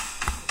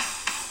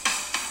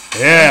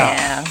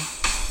Yeah.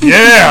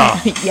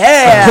 Yeah.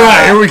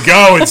 Yeah. Here we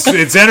go.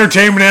 It's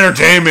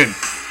entertainment.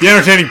 The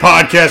entertaining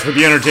podcast with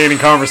the entertaining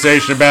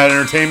conversation about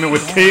entertainment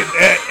with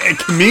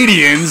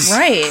comedians.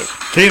 Right.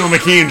 Caitlin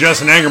McKee and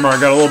Justin Angermeyer.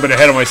 Got a little bit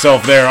ahead of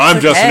myself there. I'm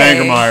Justin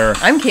Angermeyer.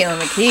 I'm Caitlin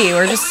McKee.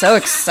 We're just so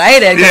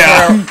excited.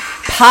 Yeah.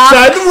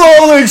 Inside the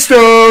Rolling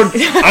Stone.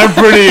 I'm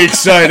pretty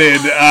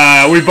excited.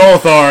 We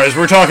both are, as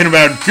we're talking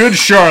about Good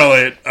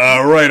Charlotte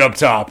right up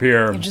top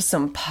here. Just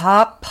some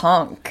pop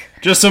punk.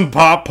 Just some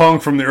pop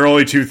punk from the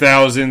early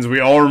 2000s. We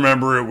all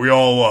remember it. We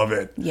all love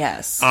it.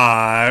 Yes.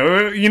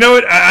 You know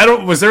what? I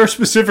don't. Was there a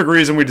specific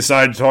reason we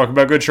decided to talk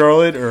about Good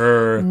Charlotte,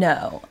 or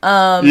no?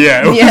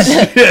 Yeah.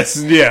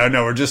 Yes. Yeah.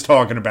 No, we're just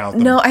talking about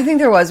them. No, I think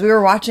there was. We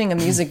were watching a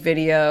music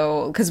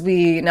video because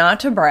not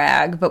to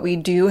brag, but we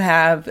do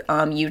have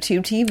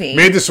YouTube TV.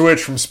 Made the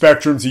switch from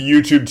Spectrum to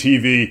YouTube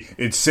TV.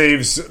 It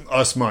saves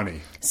us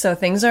money. So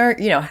things are,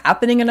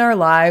 happening in our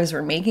lives.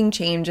 We're making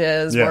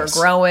changes. Yes.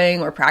 We're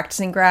growing. We're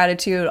practicing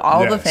gratitude.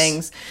 All the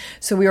things.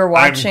 So we were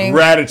watching.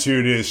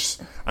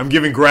 I'm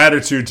giving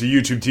gratitude to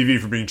YouTube TV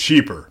for being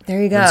cheaper.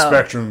 There you go. Than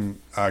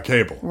Spectrum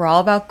cable. We're all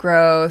about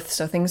growth.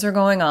 So things are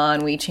going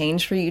on. We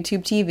changed for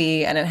YouTube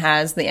TV, and it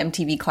has the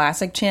MTV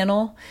Classic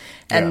channel.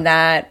 And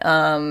that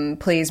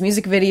plays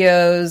music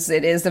videos.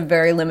 It is a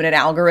very limited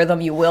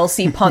algorithm. You will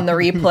see Pun the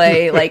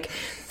Replay like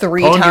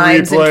 3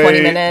 times in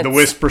 20 minutes. The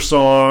Whisper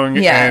Song,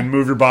 and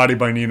Move Your Body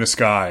by Nina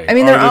Sky. I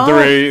mean, they're all...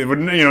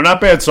 not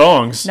bad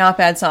songs. Not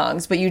bad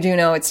songs, but you do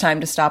know it's time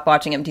to stop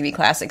watching MTV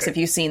Classics if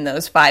you've seen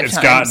those 5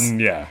 times in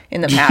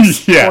the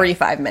past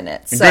 45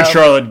 minutes. And Good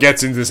Charlotte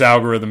gets into this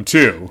algorithm,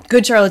 too.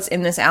 Good Charlotte's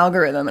in this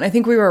algorithm. And I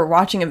think we were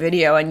watching a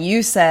video, and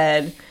you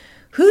said...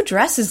 Who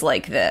dresses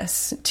like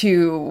this?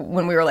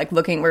 When we were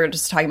we were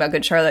just talking about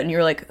Good Charlotte, and you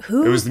were like,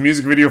 who? It was the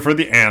music video for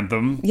the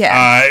anthem. Yeah.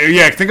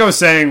 I think I was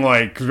saying,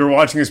 because we were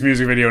watching this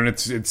music video, and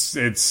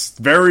it's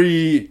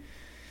very...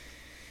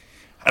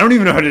 I don't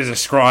even know how to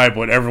describe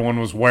what everyone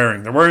was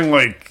wearing. They're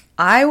wearing,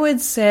 I would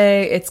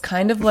say it's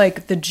kind of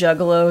like the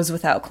Juggalos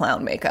without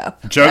clown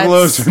makeup.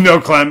 Juggalos with no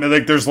clown...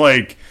 there's,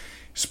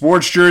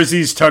 sports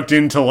jerseys tucked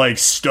into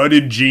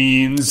studded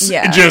jeans.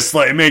 Yeah.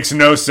 It makes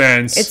no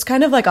sense. It's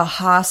kind of like a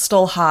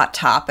hostile Hot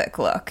Topic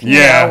look.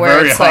 Where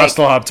very it's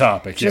hostile Hot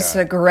Topic. Just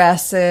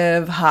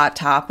aggressive Hot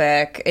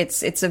Topic.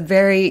 It's a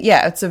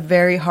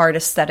very hard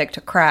aesthetic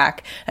to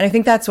crack. And I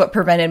think that's what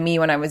prevented me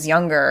when I was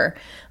younger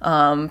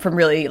from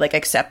really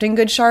accepting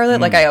Good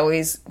Charlotte. I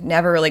always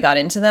never really got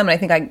into them. And I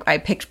think I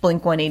picked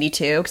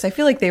Blink-182 because I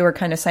feel like they were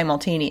kind of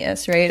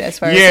simultaneous, right? As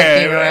far as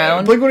it came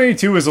around.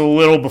 Blink-182 was a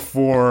little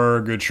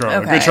before Good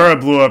Charlotte. Okay. Good Charlotte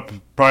blew up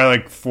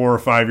probably 4 or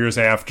 5 years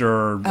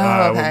after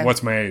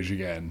What's My Age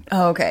Again.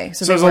 Oh, okay.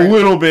 So it's a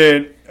little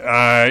bit,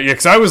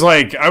 because I was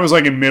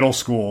in middle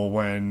school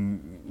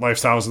when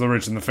Lifestyles of the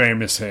Rich and the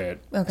Famous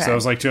hit. Okay. So it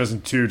was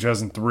 2002,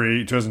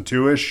 2003,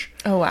 2002-ish.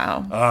 Oh,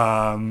 wow.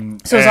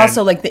 So it was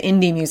also the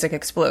indie music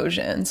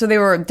explosion. So they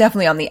were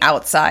definitely on the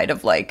outside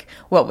of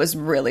what was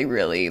really,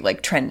 really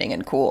trending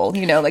and cool.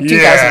 2002.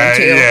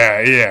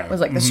 Yeah. It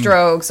was the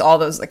Strokes, all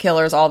those, the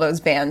Killers, all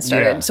those bands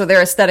started. Yeah. So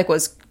their aesthetic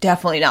was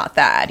definitely not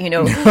that.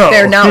 No.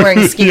 They're not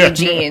wearing skinny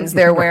jeans.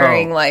 They're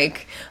wearing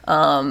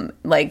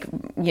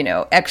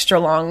extra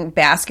long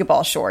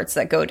basketball shorts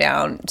that go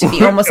down to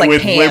be almost like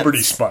with pants.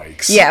 Liberty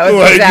spikes. Yeah,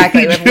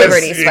 exactly, with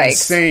Liberty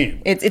spikes.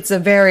 Insane. It's a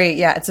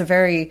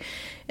very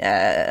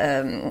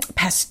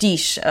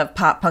pastiche of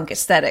pop punk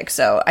aesthetic.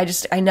 So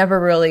I never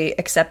really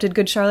accepted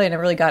Good Charlotte. I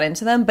never really got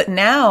into them. But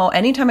now,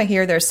 anytime I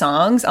hear their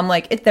songs, I'm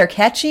they're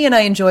catchy and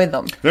I enjoy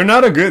them. They're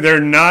not a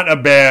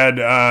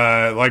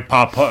bad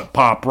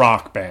pop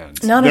rock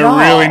band. Not at all.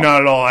 They're really not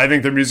at all. I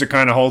think their music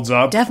kind of holds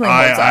up. Definitely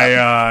holds up.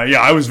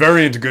 I was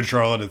very into Good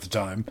Charlotte at the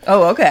time.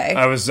 Oh, okay.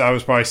 I was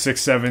probably 6th,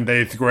 7th,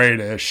 8th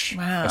grade-ish.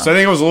 Wow. So I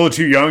think I was a little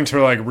too young to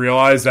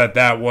realize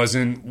that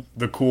wasn't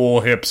the cool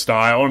hip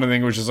style. And I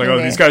think it was just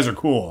these guys are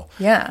cool.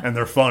 Yeah. And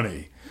they're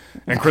funny.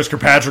 And Chris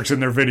Kirkpatrick's in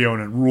their video,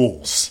 and it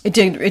rules. It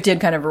did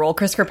kind of rule.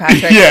 Chris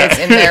Kirkpatrick is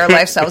in their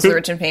Lifestyles of the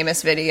Rich and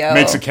Famous video.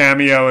 Makes a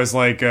cameo as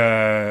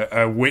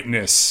a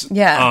witness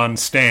on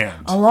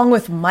stand. Along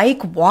with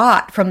Mike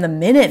Watt from the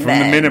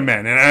Minutemen.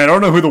 And I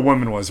don't know who the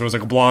woman was. There was a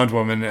blonde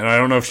woman, and I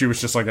don't know if she was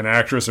just an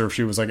actress or if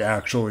she was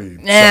actually...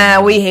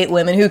 Nah, we hate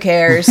women. Who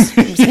cares?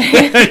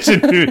 I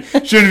shouldn't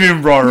have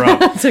even brought her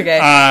up. It's okay.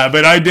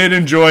 But I did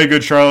enjoy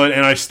Good Charlotte,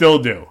 and I still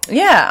do.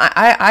 Yeah,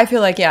 I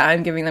feel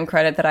I'm giving them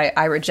credit that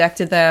I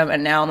rejected them.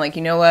 And now I'm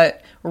you know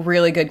what?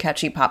 Really good,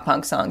 catchy pop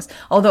punk songs.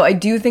 Although I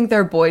do think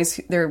their Boys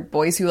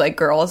Who Like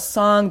Girls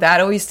song, that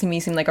always to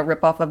me seemed like a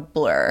ripoff of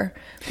Blur.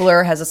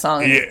 Blur has a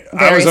song. Yeah,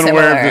 I was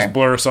unaware of this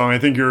Blur song. I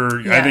think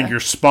you're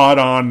spot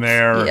on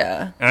there.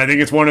 Yeah, and I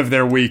think it's one of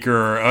their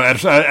weaker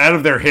out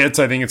of their hits.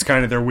 I think it's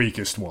kind of their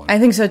weakest one. I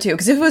think so too.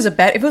 Because if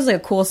it was a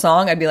cool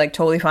song, I'd be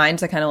totally fine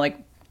to kind of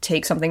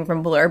take something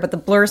from Blur, but the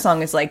Blur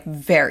song is like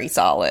very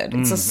solid.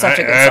 It's such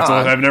a good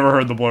song. I've never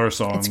heard the Blur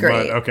song. It's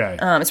great. But okay.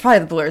 It's probably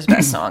the Blur's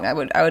best song. I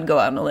would go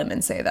out on a limb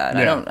and say that.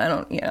 Yeah. I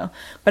don't,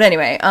 But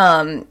anyway,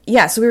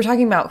 so we were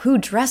talking about who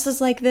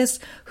dresses like this,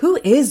 who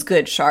is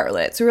Good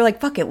Charlotte. So we were like,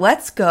 fuck it,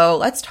 let's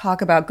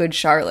talk about Good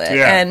Charlotte.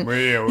 Yeah, and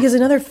because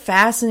another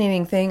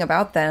fascinating thing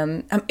about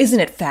them, isn't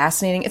it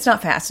fascinating? It's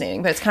not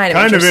fascinating, but it's kind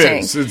of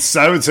interesting. Is.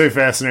 I would say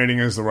fascinating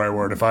is the right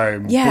word.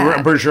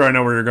 I'm pretty sure I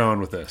know where you're going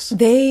with this.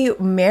 They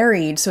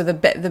married, so the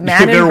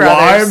Madden their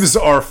brothers, wives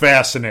are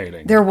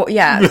fascinating.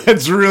 Yeah,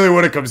 that's really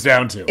what it comes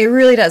down to. It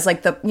really does.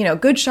 Like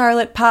Good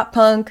Charlotte, pop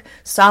punk,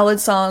 solid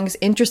songs,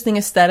 interesting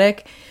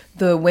aesthetic.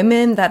 The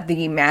women that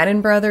the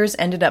Madden brothers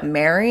ended up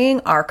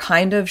marrying are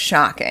kind of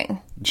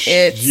shocking.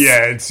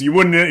 You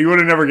would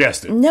have never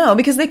guessed it. No,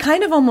 because they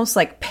kind of almost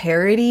like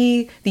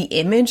parody the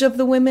image of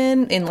the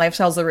women in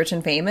Lifestyles of the Rich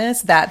and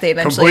Famous that they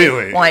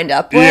eventually wind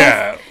up with.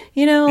 Yeah.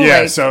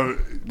 Yeah, so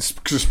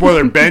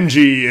spoiler,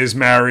 Benji is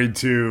married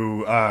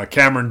to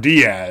Cameron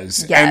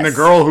Diaz. Yes. And the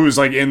girl who's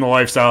like in the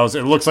Lifestyles,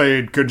 it looks like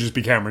it could just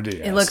be Cameron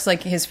Diaz. It looks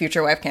like his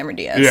future wife, Cameron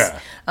Diaz.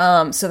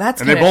 Yeah. So that's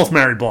and they both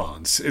married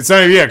blondes. It's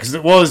not, because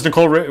is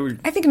Nicole...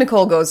 I think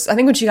Nicole I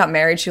think when she got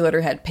married, she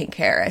literally had pink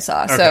hair, I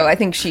saw. Okay. So I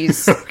think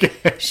she's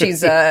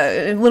she's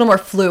a little more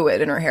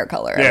fluid in her hair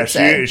color, I would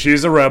say.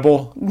 She's a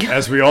rebel,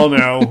 as we all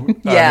know.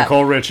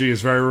 Nicole Richie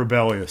is very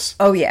rebellious.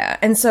 Oh, yeah.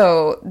 And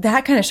so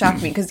that kind of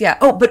shocked me because,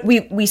 but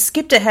we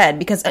skipped ahead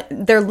because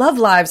their love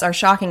lives are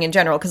shocking in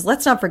general because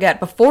let's not forget,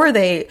 before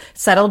they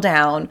settled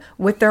down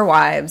with their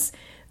wives,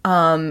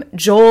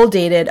 Joel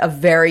dated a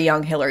very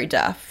young Hilary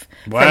Duff.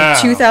 Wow.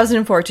 From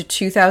 2004 to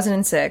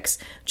 2006,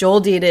 Joel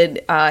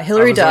dated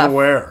Hilary Duff.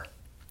 Unaware.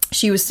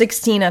 She was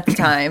 16 at the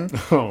time,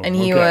 and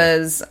he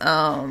was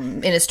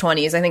in his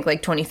 20s. I think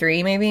like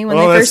 23 maybe when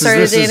they first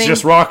started dating. This is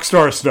just rock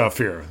star stuff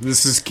here.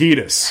 This is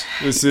Ketis.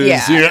 This is...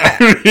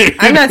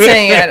 I'm not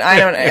saying it. I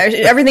don't know.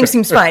 Everything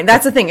seems fine.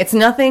 That's the thing. It's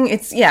nothing.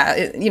 It's,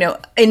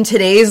 in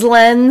today's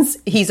lens,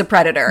 he's a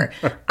predator.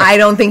 I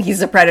don't think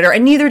he's a predator,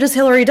 and neither does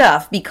Hilary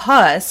Duff,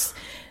 because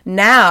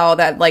now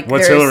that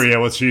what's Hillary?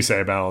 What's she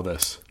say about all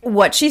this?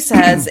 What she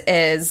says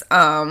is,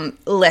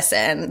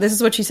 listen, this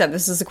is what she said.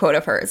 This is a quote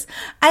of hers.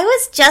 I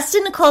was just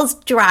in Nicole's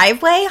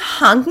driveway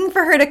honking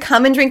for her to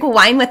come and drink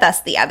wine with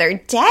us the other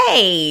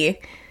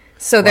day.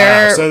 So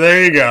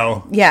there you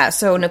go. Yeah,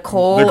 so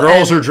Nicole... The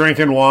girls are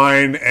drinking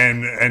wine,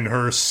 and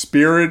her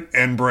spirit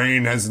and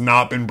brain has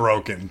not been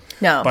broken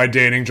by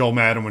dating Joel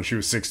Madden when she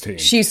was 16.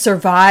 She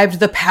survived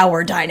the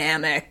power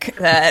dynamic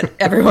that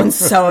everyone's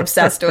so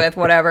obsessed with,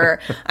 whatever.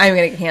 I'm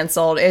going to get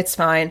canceled. It's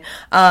fine.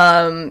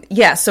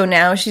 So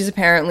now she's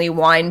apparently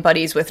wine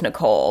buddies with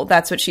Nicole.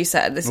 That's what she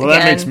said.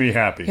 That makes me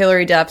happy.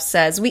 Hilary Duff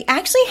says, we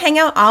actually hang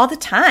out all the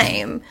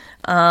time.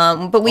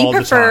 But we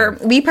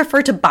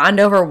prefer to bond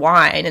over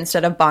wine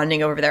instead of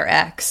bonding over their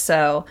ex.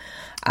 So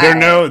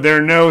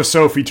they're no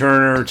Sophie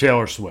Turner or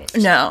Taylor Swift.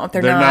 No,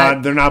 they're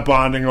not. They're not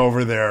bonding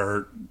over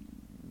their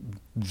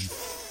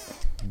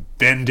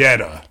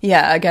vendetta.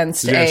 Yeah,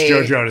 against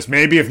Joe Jonas.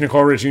 Maybe if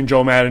Nicole Richie and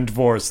Joel Madden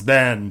divorce,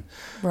 then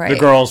the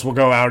girls will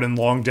go out in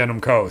long denim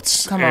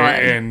coats. Come on.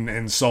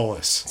 And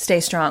solace.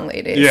 Stay strong,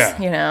 ladies.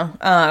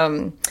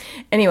 Yeah.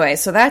 Anyway,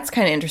 so that's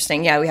kind of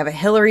interesting. Yeah, we have a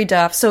Hilary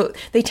Duff. So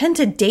they tend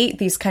to date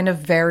these kind of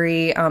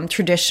very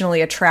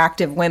traditionally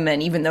attractive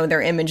women, even though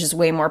their image is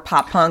way more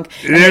pop punk.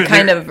 And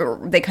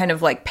they kind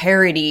of like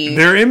parody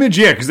their image,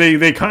 because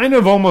they kind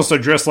of almost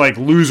address like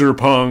loser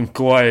punk,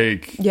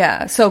 like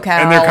SoCal.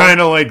 And they're kind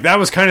of like, that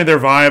was kind of their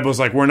vibe, was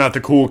like, we're not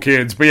the cool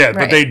kids, but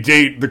but they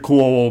date the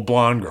cool old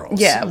blonde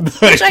girls. Yeah,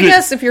 which I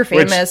guess if you're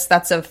famous,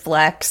 that's a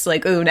flex.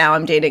 Like, ooh, now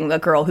I'm dating the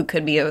girl who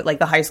could be like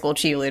the high school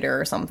cheerleader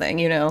or something.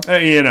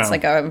 It's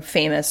like a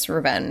famous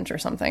revenge or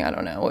something. I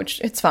don't know, which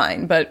it's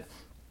fine, but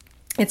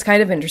it's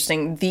kind of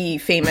interesting, the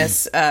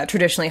famous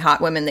traditionally hot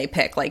women they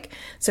pick. Like,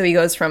 so he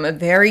goes from a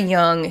very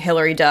young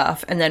Hilary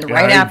Duff, and then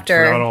right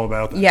after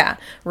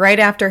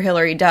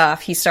Hilary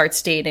Duff, he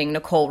starts dating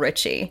Nicole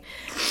Richie.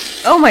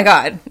 Oh my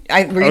God!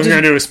 I was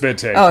going to do a spit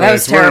take. Oh, that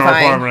was terrifying. We're in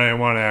our apartment. I didn't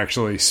want to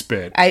actually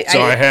spit,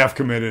 so I half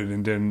committed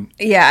and didn't.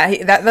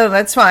 Yeah,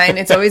 that's fine.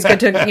 It's always good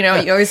to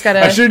you always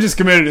gotta. I should have just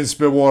committed and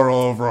spit water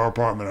all over our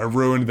apartment. I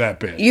ruined that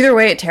bit. Either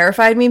way, it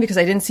terrified me because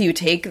I didn't see you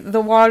take the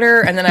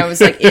water, and then I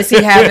was like, is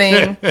he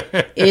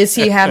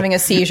having a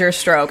seizure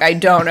stroke? I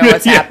don't know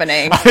what's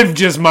happening.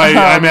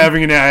 I'm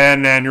having an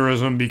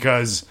aneurysm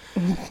because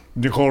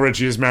Nicole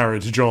Richie is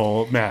married to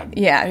Joel Madden.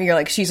 Yeah, you're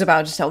like, she's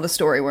about to tell the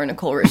story where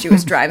Nicole Richie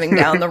was driving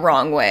down the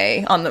wrong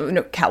way on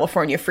the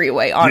California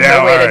freeway on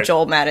her way to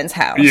Joel Madden's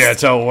house.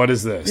 Yeah, what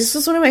is this? This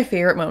was one of my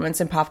favorite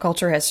moments in pop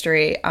culture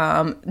history.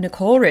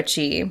 Nicole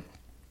Richie,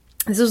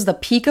 this was the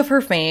peak of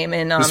her fame.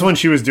 And this one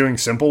she was doing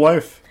Simple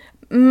Life?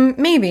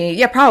 Maybe.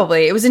 Yeah,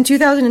 probably. It was in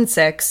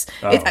 2006.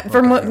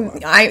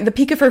 The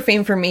peak of her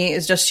fame for me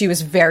is just she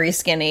was very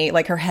skinny.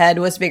 Like, her head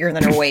was bigger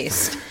than her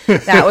waist.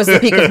 That was the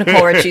peak of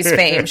Nicole Richie's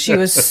fame. She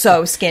was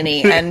so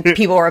skinny, and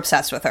people were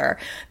obsessed with her.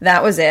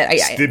 That was it.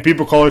 Did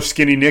people call her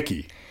Skinny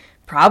Nikki?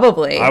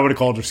 Probably. I would have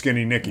called her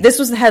Skinny Nikki. This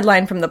was the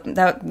headline from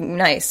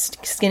nice,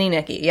 Skinny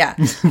Nikki, yeah.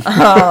 This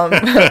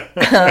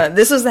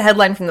was the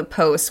headline from the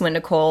Post when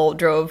Nicole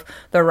drove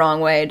the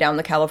wrong way down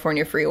the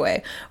California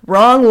freeway.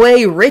 Wrong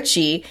way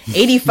Richie,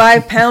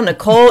 85-pound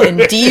Nicole in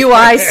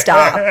DUI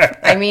stop.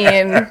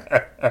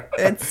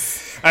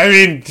 I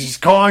mean,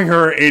 just calling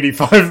her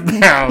 85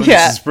 pounds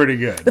is pretty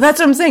good. But that's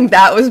what I'm saying.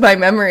 That was my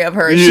memory of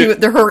her.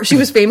 She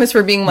was famous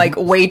for being like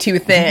way too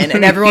thin,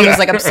 and everyone was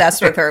like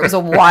obsessed with her. It was a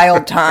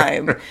wild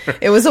time.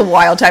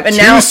 And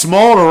too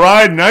small to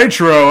ride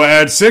Nitro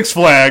at Six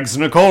Flags,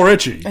 Nicole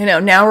Richie. I know.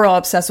 Now we're all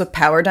obsessed with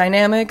power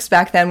dynamics.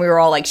 Back then we were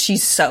all like,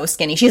 she's so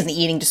skinny. She has an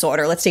eating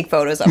disorder. Let's take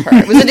photos of her.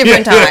 It was a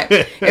different time.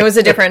 It was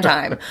a different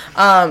time.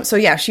 So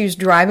yeah, she was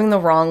driving the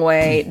wrong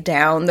way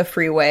down the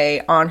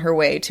freeway on her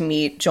way to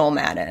meet Joel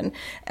Madden.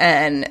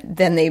 And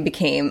then they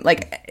became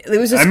like, it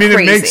was just crazy.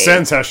 It makes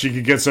sense how she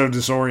could get so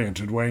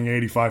disoriented weighing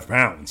 85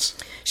 pounds.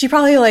 She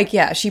probably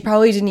she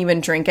probably didn't even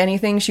drink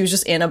anything. She was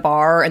just in a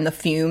bar and the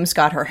fumes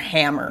got her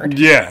hammered.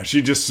 Yeah,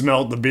 she just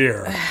smelled the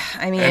beer.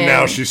 And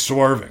now she's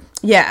swerving.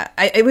 Yeah,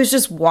 it was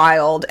just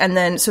wild. And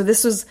then, so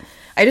this was,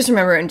 I just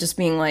remember it just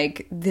being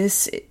like,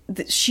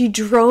 she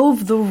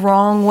drove the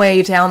wrong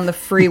way down the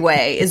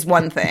freeway is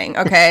one thing,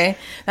 okay?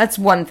 That's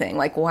one thing.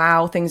 Like,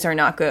 wow, things are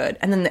not good.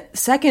 And then the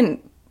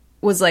second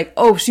was like,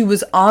 oh, she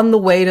was on the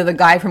way to the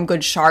guy from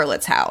Good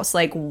Charlotte's house.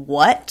 Like,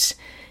 what?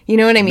 You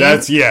know what I mean?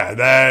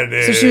 That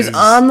is. So she was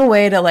on the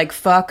way to, like,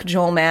 fuck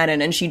Joel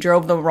Madden, and she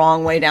drove the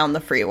wrong way down the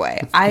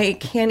freeway. I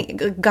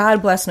can't...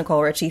 God bless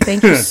Nicole Richie.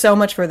 Thank you so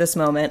much for this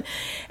moment.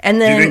 And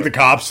then... Do you think the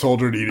cops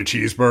told her to eat a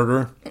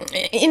cheeseburger?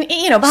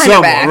 Behind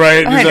her back.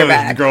 Right? Behind her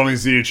back. The girl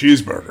needs to eat a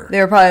cheeseburger.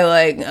 They were probably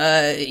like,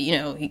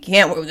 you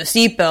can't wear the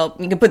seatbelt.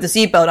 You can put the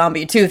seatbelt on,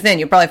 but you're too thin.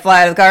 You'll probably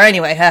fly out of the car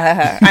anyway. Ha, ha,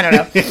 ha. I don't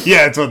know.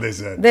 Yeah, that's what they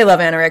said. They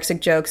love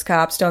anorexic jokes,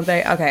 cops, don't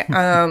they? Okay.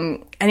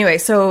 Anyway,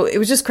 so it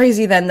was just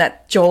crazy then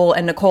that Joel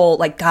and Nicole,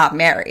 like, got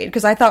married.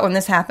 Because I thought when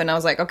this happened, I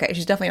was like, okay,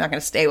 she's definitely not going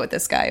to stay with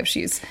this guy if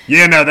she's...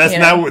 Yeah, no,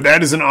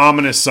 that is an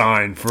ominous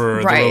sign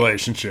for the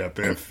relationship.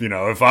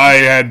 If I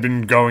had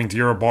been going to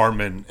your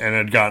apartment and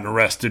had gotten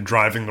arrested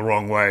driving the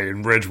wrong way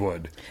in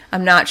Ridgewood...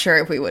 I'm not sure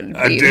if we would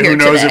be here Who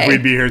knows today. If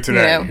we'd be here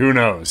today? Who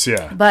knows,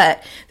 yeah.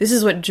 But this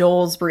is what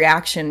Joel's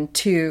reaction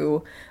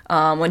to...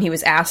 when he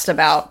was asked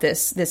about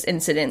this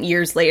incident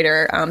years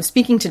later,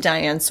 speaking to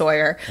Diane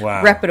Sawyer,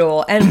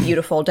 reputable and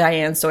beautiful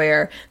Diane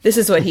Sawyer, this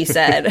is what he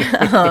said.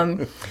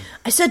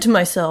 I said to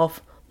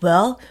myself,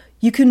 well,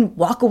 you can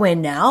walk away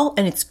now,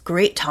 and it's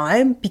great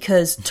time,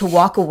 because to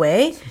walk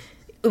away...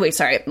 Wait,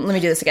 sorry, let me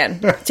do this again.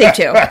 Take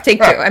two.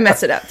 I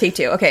messed it up. Take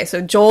two. Okay,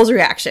 so Joel's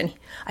reaction.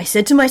 I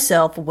said to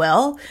myself,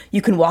 well,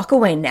 you can walk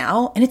away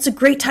now, and it's a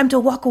great time to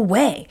walk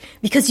away,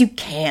 because you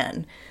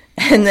can.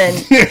 And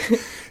then...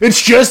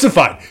 It's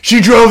justified.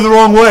 She drove the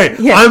wrong way.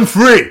 Yeah. I'm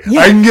free.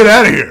 Yeah. I can get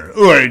out of here.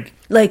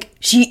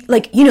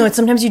 It's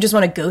sometimes you just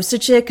want to ghost a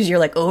chick because you're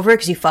like over it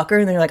because you fuck her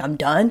and then you're like, I'm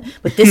done.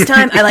 But this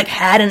time I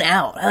had an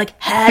out. Out.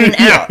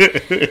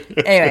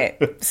 Anyway,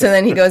 so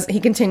then he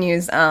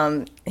continues,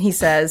 he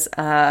says,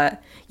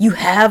 you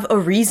have a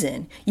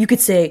reason. You could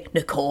say,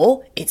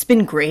 Nicole, it's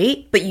been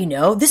great, but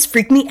this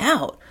freaked me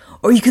out.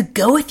 Or you could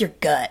go with your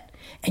gut.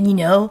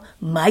 And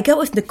my gut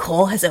with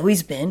Nicole has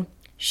always been,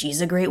 she's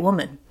a great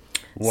woman.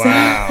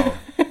 Wow.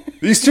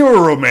 These two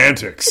are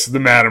romantics, the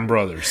Madden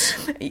brothers.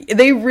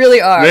 They really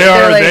are.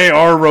 They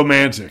are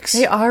romantics.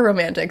 They are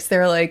romantics.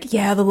 They're like,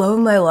 yeah, the love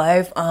of my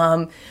life,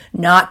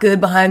 not good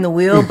behind the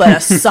wheel, but a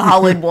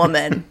solid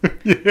woman.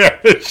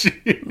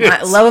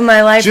 Yeah, love of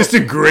my life. Just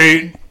a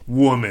great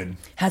woman.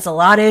 Has a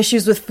lot of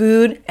issues with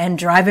food and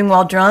driving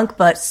while drunk,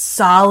 but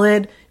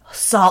solid,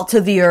 salt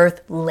to the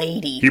earth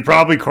lady. He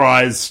probably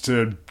cries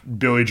to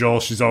Billy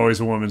Joel, she's always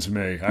a woman to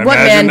me. What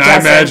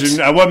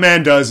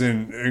man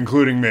doesn't,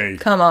 including me.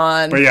 Come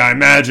on. But yeah, I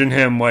imagine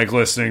him like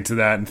listening to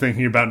that and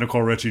thinking about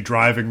Nicole Richie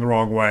driving the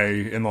wrong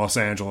way in Los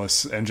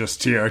Angeles and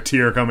just a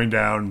tear coming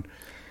down.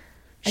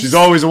 She's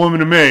always a woman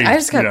to me.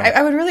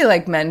 I would really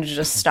like men to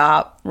just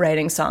stop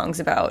writing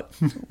songs about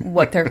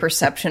what their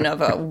perception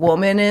of a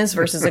woman is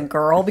versus a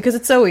girl, because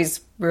it's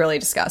always really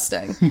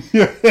disgusting.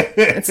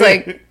 It's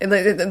like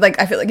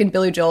I feel like in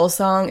Billy Joel's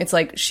song, it's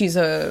like she's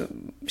a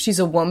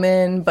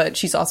woman, but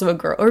she's also a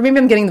girl. Or maybe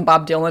I'm getting the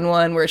Bob Dylan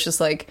one where it's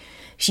just like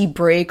she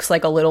breaks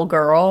like a little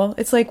girl.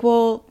 It's like,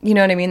 well, you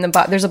know what I mean?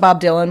 There's a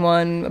Bob Dylan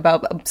one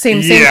about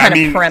same kind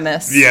of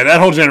premise. Yeah,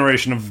 that whole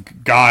generation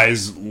of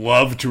guys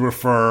love to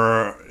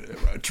refer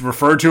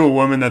to a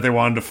woman that they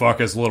wanted to fuck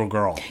as a little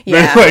girl.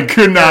 Yeah, they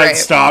could not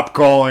stop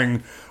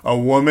calling a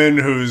woman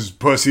whose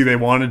pussy they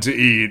wanted to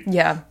eat.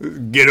 Yeah.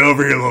 Get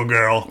over here, little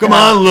girl. Come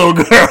on, little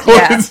girl.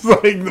 Yeah. It's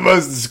like the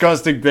most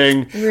disgusting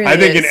thing. Really I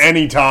think in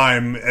any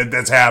time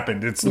that's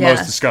happened, it's the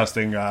most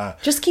disgusting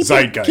just keep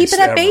zeitgeist it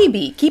at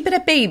baby. Keep it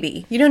at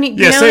baby. You don't need...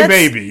 say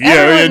baby.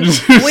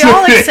 We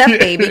all accept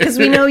baby because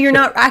we know you're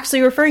not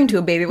actually referring to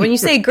a baby. When you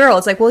say girl,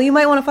 it's like, well, you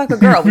might want to fuck a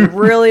girl. We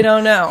really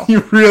don't know.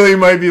 You really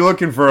might be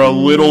looking for a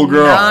little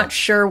girl. Not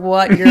sure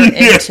what you're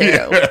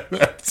into.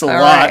 That's a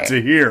lot to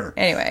hear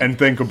anyway. and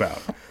think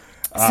about.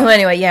 So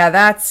anyway,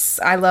 yeah,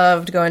 I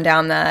loved going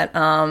down that.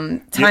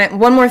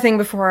 One more thing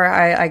before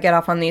I get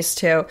off on these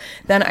two.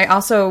 Then I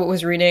also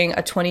was reading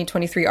a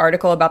 2023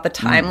 article about the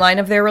timeline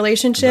of their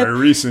relationship.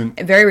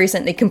 Very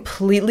recent. They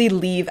completely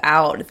leave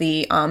out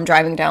the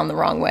driving down the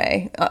wrong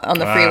way on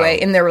the freeway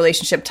in their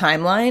relationship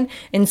timeline.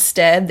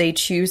 Instead, they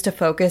choose to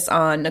focus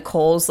on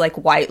Nicole's like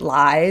white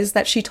lies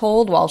that she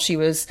told while she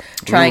was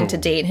trying to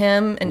date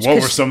him. And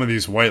what were some of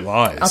these white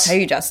lies? I'll tell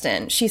you,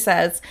 Justin. She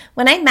says,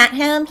 when I met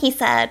him, he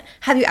said,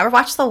 "Have you ever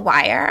watched The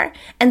Wire?"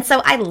 And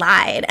so I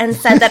lied and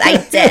said that I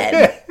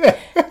did.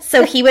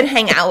 So he would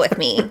hang out with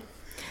me.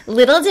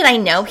 Little did I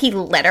know he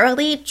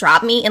literally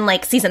dropped me in,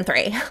 like, season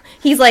 3.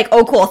 He's like,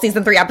 oh, cool,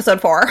 season 3,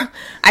 episode 4.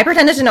 I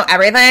pretended to know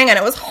everything, and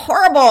it was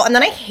horrible, and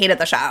then I hated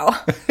the show.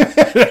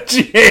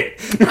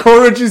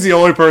 Nicole Richie's the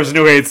only person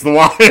who hates The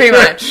Wire. Pretty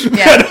much,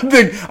 yeah.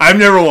 I've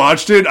never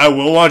watched it. I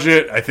will watch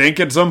it, I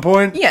think, at some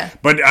point. Yeah.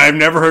 But I've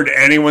never heard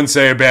anyone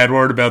say a bad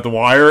word about The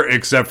Wire,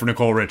 except for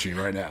Nicole Richie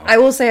right now. I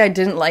will say I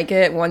didn't like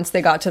it once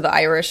they got to the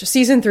Irish.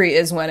 Season 3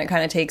 is when it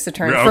kind of takes a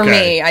turn. For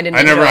me, I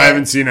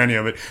haven't seen any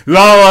of it.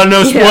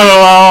 No spoiler,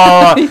 la.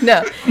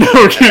 No,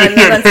 that's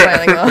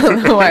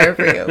spoiling The Wire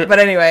for you. But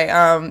anyway,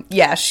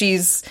 yeah,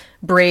 she's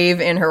brave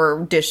in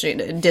her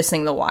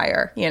dissing The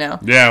Wire, you know.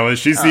 Yeah, well,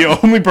 she's the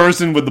only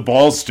person with the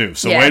balls to.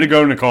 So way to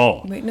go,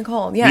 Nicole. Wait,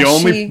 Nicole. Yeah,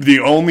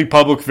 the only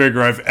public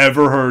figure I've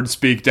ever heard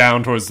speak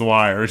down towards The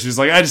Wire. She's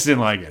like, I just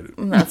didn't like it.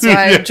 That's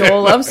why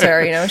Joel loves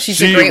her. You know,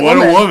 she's a great woman.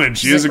 What a woman!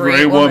 She is a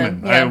great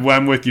woman. Yeah.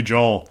 I'm with you,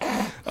 Joel.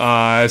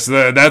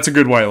 So that's a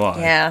good white lie.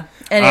 Yeah.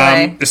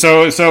 Anyway,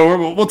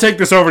 so we'll take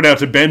this over now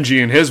to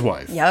Benji and his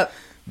wife. Yep.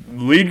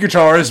 Lead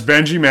guitarist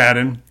Benji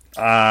Madden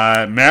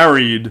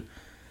married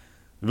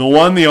the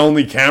one, the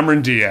only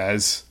Cameron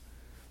Diaz,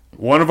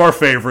 one of our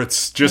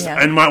favorites.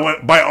 And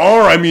by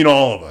our, I mean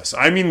all of us.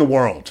 I mean the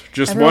world.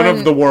 One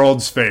of the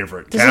world's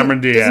favorite,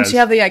 Cameron Diaz. Doesn't she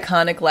have the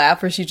iconic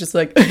laugh where she's just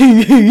like?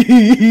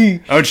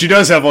 Oh, she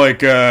does have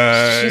like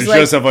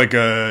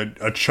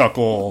a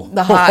chuckle.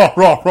 The hot,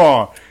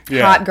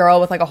 hot girl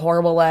with like a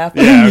horrible laugh.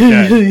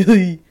 Yeah.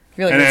 Okay.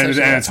 Really and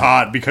it's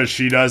hot because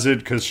she does it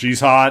because she's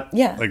hot.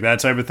 Yeah. Like that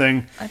type of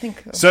thing. I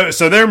think so.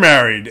 So they're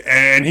married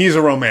and he's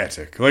a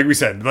romantic. Like we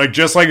said, like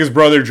just like his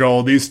brother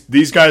Joel,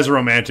 these guys are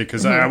romantic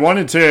because I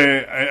wanted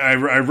to,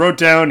 I wrote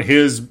down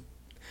his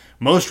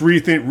most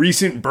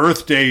recent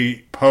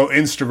birthday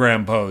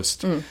Instagram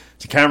post to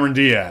Cameron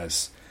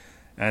Diaz.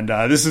 And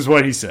this is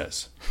what he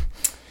says.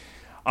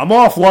 I'm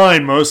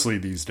offline mostly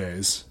these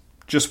days.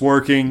 Just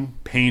working,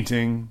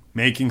 painting,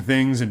 making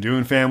things and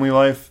doing family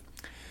life.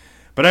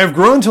 But I've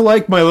grown to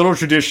like my little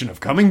tradition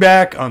of coming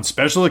back on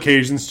special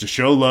occasions to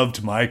show love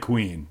to my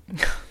queen.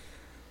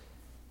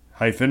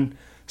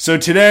 So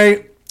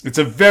today, it's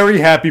a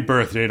very happy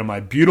birthday to my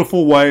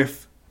beautiful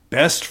wife,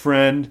 best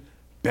friend,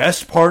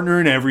 best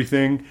partner in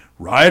everything,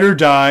 ride or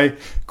die,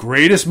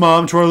 greatest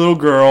mom to our little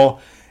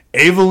girl,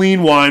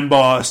 Aveline wine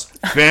boss,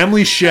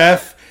 family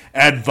chef,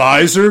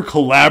 advisor,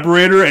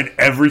 collaborator, and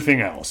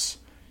everything else.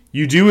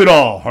 You do it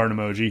all, heart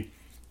emoji.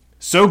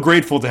 So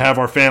grateful to have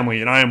our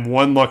family, and I am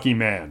one lucky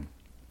man.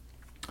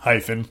 I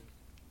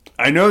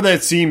know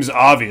that seems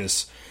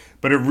obvious,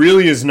 but it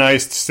really is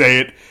nice to say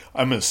it.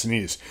 I'm going to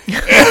sneeze.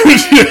 Let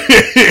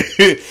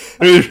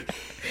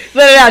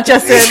it out,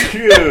 Justin.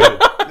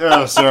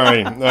 Oh,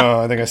 sorry.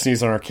 Oh, I think I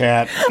sneezed on our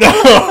cat.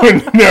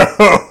 Oh, no.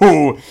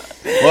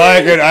 Well,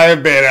 I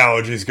have bad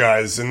allergies,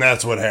 guys, and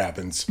that's what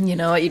happens. You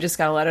know what? You just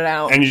got to let it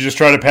out. And you just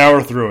try to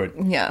power through it.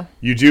 Yeah.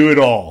 You do it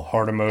all,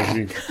 heart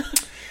emoji.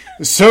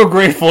 So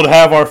grateful to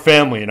have our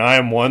family, and I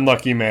am one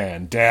lucky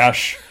man.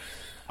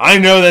 I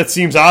know that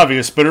seems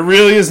obvious, but it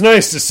really is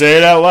nice to say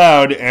it out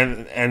loud,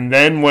 and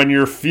then when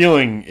you're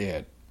feeling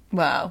it.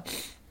 Wow.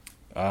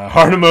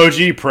 Heart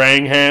emoji,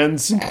 praying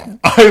hands.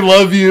 I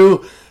love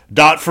you.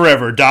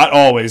 Forever.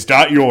 Always.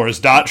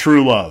 Yours.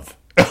 True love.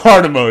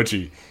 Heart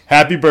emoji.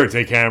 Happy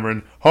birthday,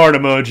 Cameron. Heart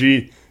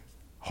emoji.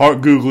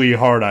 Heart googly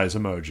heart eyes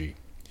emoji.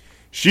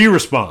 She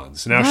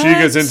responds. Now she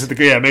gets into the...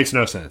 Yeah, it makes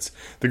no sense.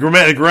 The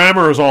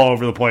grammar is all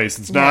over the place.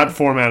 It's not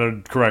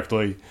formatted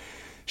correctly.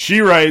 She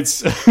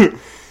writes...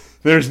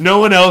 There's no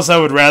one else I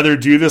would rather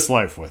do this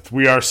life with.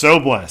 We are so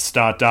blessed.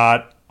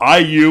 I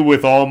you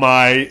with all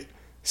my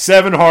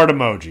 9 heart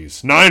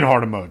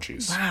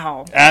emojis.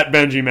 Wow. At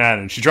Benji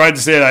Madden. She tried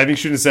to say that. I think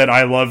she should have said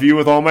I love you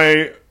with all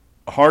my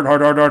heart,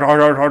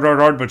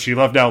 but she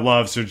left out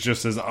love, so it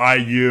just says I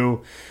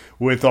you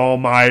with all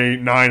my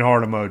 9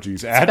 heart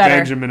emojis. At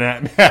Benjamin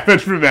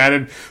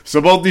Madden.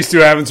 So both these two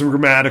are having some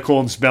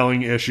grammatical and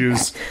spelling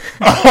issues.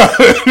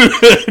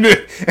 And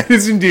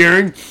it's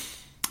endearing.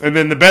 And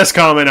then the best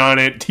comment on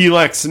it,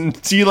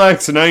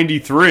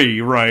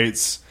 T-Lex93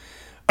 writes,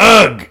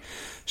 Ugh,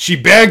 she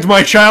bagged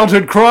my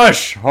childhood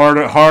crush, hard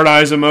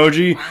eyes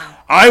emoji. Wow.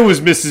 I was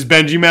Mrs.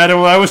 Benji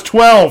Madden when I was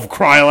 12,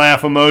 cry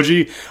laugh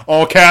emoji.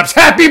 All caps,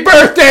 happy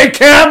birthday,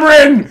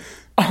 Cameron!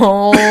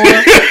 Oh,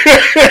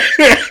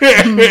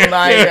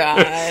 my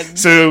God.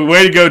 So,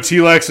 way to go,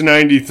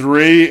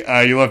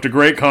 T-Lex93. You left a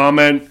great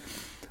comment.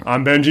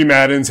 on Benji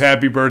Madden's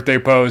happy birthday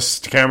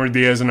post to Cameron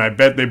Diaz, and I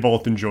bet they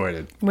both enjoyed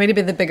it. Way to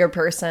be the bigger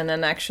person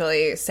and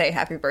actually say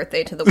happy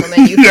birthday to the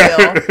woman you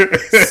feel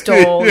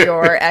stole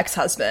your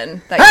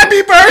ex-husband.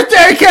 Happy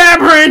birthday,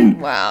 Cameron!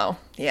 Wow.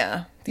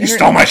 Yeah. You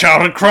stole my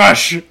childhood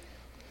crush.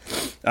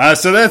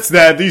 So that's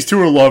that. These two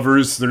are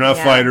lovers. They're not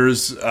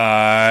fighters.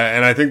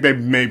 And I think they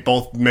make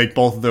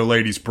both of their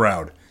ladies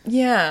proud.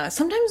 Yeah.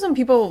 Sometimes when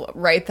people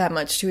write that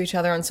much to each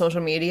other on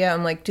social media,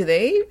 I'm like, do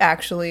they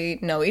actually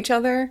know each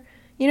other?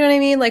 You know what I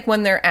mean? Like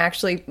when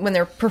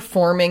they're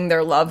performing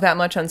their love that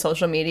much on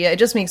social media, it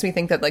just makes me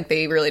think that like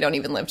they really don't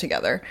even live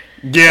together.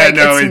 Yeah, like,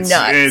 no, it's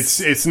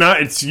nuts. It's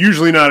not. It's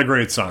usually not a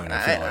great sign.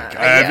 I feel like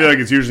I feel like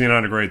it's usually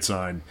not a great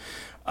sign.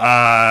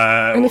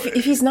 And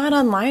if he's not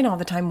online all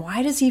the time,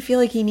 why does he feel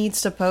like he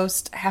needs to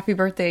post happy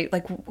birthday?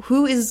 Like,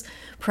 who is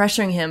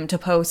pressuring him to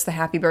post the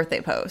happy birthday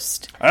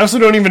post? I also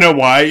don't even know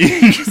why.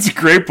 It's a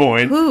great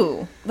point.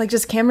 Who? Like,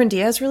 does Cameron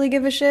Diaz really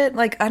give a shit?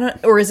 Like, I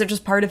don't, or is it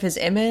just part of his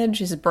image?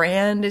 His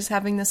brand is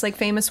having this, like,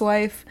 famous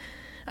wife?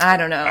 I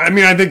don't know. I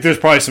mean, I think there's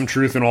probably some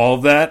truth in all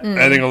of that.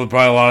 I think there's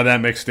probably a lot of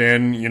that mixed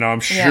in. You know, I'm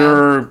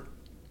sure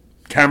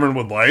Cameron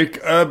would like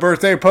a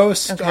birthday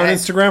post on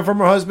Instagram from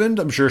her husband.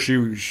 I'm sure she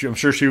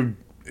would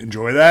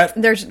enjoy that.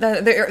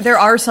 There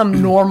are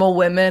some normal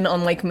women,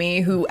 unlike me,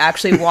 who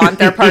actually want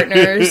their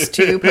partners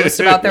to post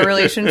about their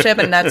relationship,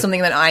 and that's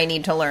something that I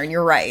need to learn.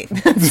 You're right.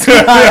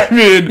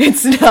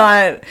 It's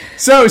not.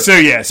 So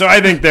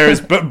I think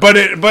there's,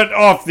 but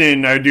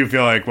often I do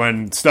feel like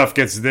when stuff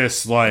gets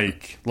this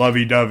like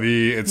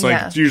lovey-dovey, it's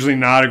like it's usually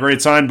not a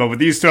great sign. But with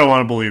these two, I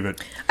want to believe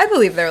it. I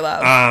believe their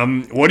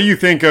love. What do you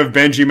think of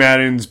Benji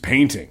Madden's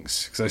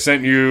paintings? Because I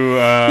sent you.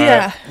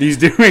 He's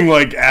doing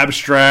like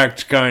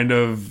abstract kind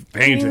of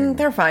painting.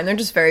 They're fine. They're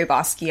just very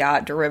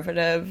Basquiat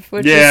derivative,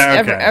 which is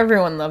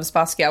everyone loves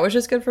Basquiat, which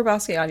is good for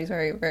Basquiat. He's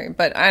very, very.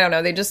 But I don't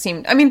know. They just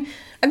seem. I mean,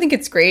 I think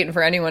it's great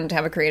for anyone to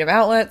have a creative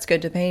outlet. It's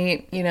good to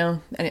paint, you know,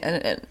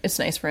 and it's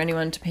nice for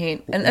anyone to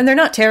paint. And they're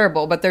not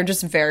terrible, but they're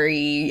just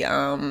very.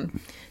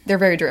 They're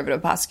very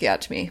derivative Basquiat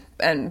to me,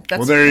 and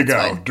that's there you go.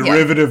 Fine.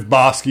 Derivative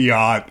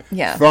Basquiat.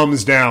 Yeah.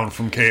 Thumbs down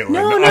from Caitlin.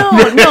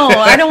 No,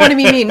 I don't want to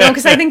be mean. No,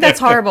 because I think that's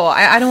horrible.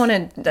 I don't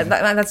want to.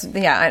 That's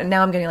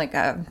now I'm getting like,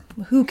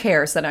 who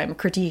cares that I'm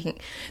critiquing?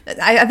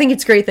 I think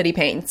it's great that he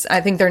paints. I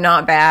think they're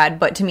not bad,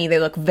 but to me they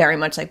look very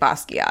much like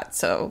Basquiat.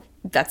 So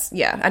that's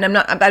and I'm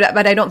not,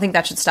 but I don't think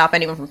that should stop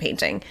anyone from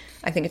painting.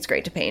 I think it's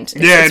great to paint.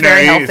 It's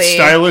very healthy.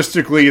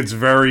 Stylistically, it's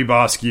very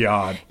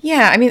Basquiat.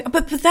 Yeah, I mean,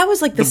 but that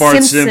was like the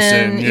Bart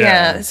Simpson.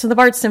 Yeah, so the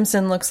Bart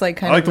Simpson looks like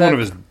kind of. I like the one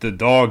of the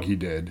dog he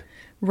did.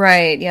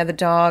 Right, yeah, the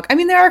dog. I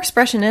mean, they are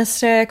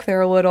expressionistic.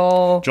 They're a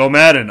little... Joel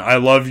Madden, I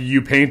love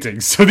you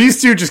paintings. So these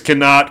two just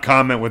cannot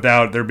comment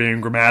without there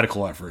being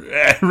grammatical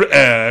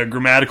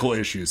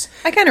issues.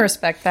 I kind of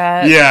respect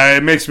that. Yeah,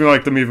 it makes me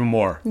like them even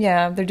more.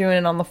 Yeah, they're doing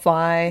it on the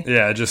fly.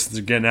 Yeah,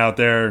 just getting out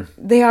there.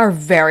 They are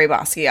very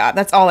Basquiat.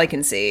 That's all I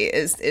can see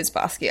is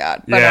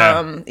Basquiat.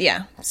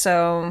 But,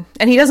 so...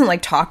 And he doesn't,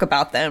 like, talk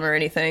about them or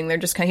anything. They're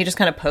just he just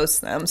kind of posts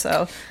them,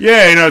 so...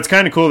 Yeah, you know, it's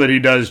kind of cool that he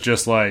does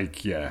just,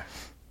 like, Yeah,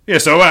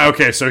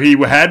 so he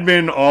had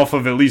been off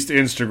of at least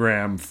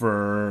Instagram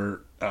for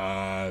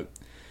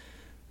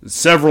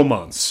several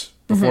months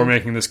before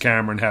making this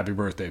Cameron happy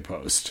birthday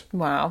post.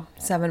 Wow,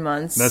 7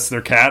 months. That's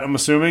their cat, I'm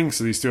assuming.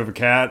 So these two have a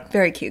cat.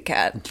 Very cute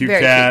cat. Very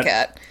cute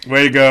cat.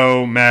 Way to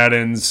go,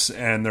 Maddens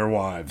and their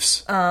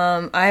wives.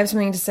 I have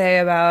something to say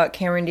about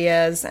Cameron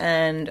Diaz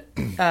and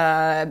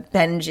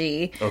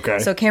Benji. Okay.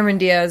 So Cameron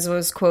Diaz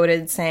was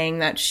quoted saying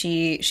that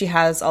she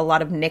has a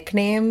lot of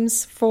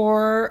nicknames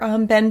for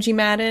Benji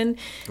Madden.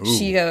 Ooh.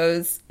 She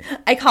goes,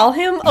 I call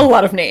him a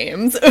lot of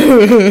names.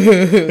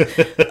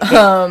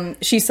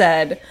 She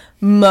said,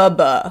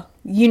 Mubba.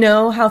 You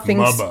know how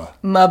things...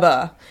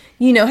 Mubba.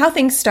 You know how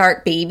things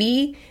start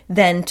baby,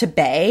 then to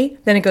bay,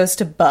 then it goes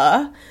to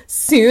buh.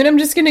 Soon I'm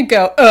just gonna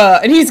go,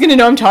 and he's gonna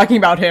know I'm talking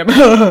about him.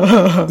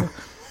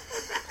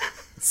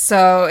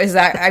 So is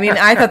that... I mean,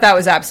 I thought that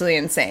was absolutely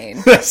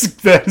insane.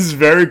 That is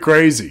very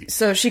crazy.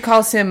 So she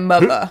calls him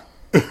Mubba.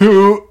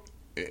 Who...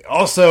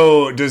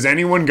 Also, does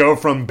anyone go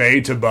from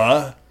bay to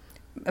buh?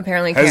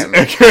 Apparently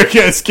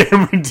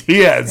Cameron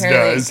Diaz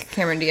does.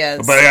 Cameron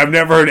Diaz. But I've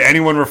never heard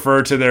anyone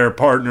refer to their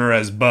partner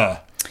as buh.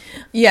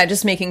 Yeah,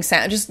 just making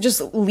sound,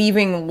 just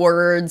leaving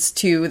words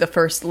to the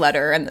first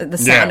letter and the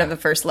sound of the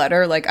first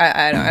letter. Like,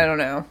 I don't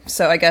know.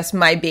 So I guess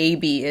my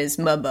baby is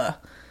Mubba.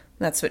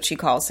 That's what she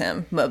calls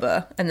him,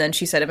 Mubba. And then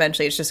she said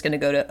eventually it's just going to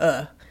go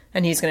to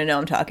and he's going to know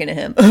I'm talking to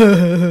him.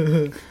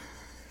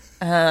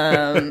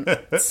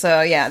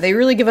 So yeah, they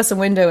really give us a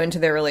window into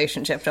their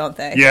relationship, don't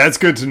they? Yeah, it's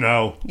good to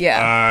know. Yeah.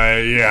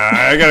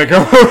 I gotta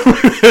come up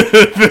with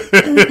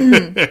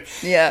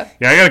Yeah,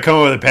 I gotta come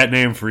up with a pet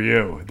name for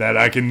you that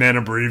I can then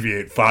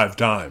abbreviate 5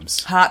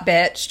 times. Hot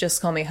bitch,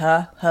 just call me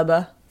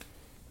hubba.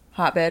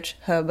 Hot bitch,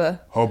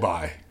 hubba.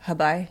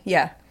 Hobai.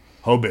 Yeah.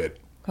 Hobbit.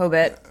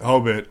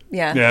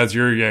 Yeah. Yeah, it's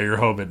your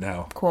Hobbit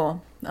now.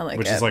 Cool. I like it.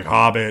 Which is like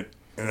Hobbit,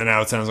 and then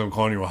now it sounds like I'm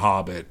calling you a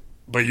Hobbit,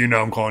 but you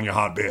know I'm calling you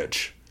hot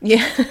bitch.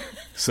 Yeah.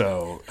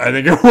 So I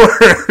think it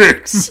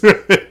works.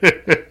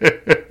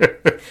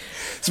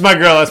 my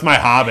girl. That's my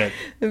hobbit.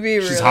 It'd be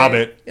She's really,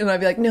 hobbit. And I'd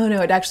be like, no,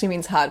 it actually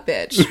means hot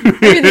bitch.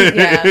 Everything,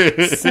 yeah,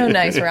 it's so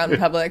nice. We're out in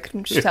public,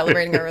 just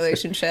celebrating our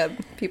relationship.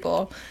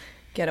 People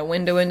get a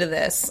window into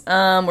this.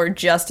 We're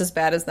just as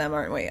bad as them,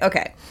 aren't we?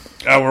 Okay.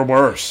 Oh, we're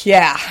worse.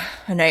 Yeah.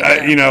 A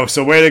nightmare.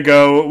 So way to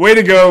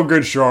go,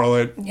 Good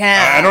Charlotte.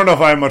 Yeah. I don't know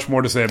if I have much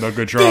more to say about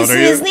Good Charlotte.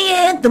 This is the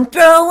anthem.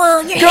 Throw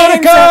all your Go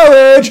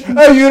hands to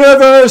college, a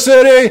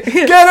university,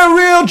 get a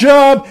real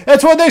job.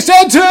 That's what they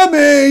said to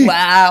me.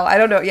 Wow. I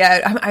don't know.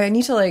 Yeah, I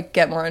need to like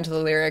get more into the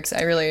lyrics.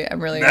 I'm really.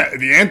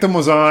 The anthem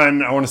was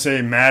on, I want to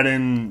say,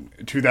 Madden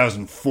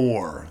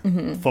 2004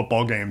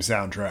 football game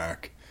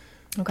soundtrack.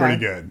 Okay. Pretty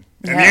good.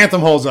 And the anthem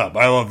holds up.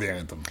 I love the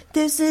anthem.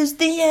 This is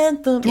the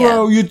anthem.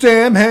 Throw your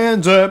damn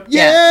hands up.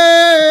 Yeah.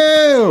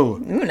 Yeah. Ooh,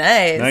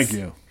 nice. Thank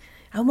you.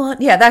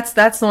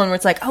 That's the one where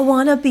it's like, I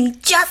want to be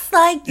just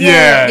like you.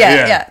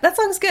 Yeah. That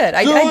song's good.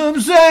 So what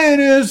I'm saying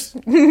is,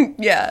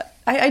 yeah,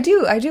 I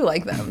do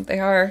like them.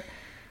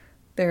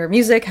 Their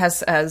music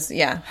has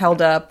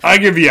held up. I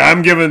give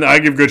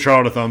Good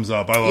Charlotte a thumbs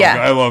up.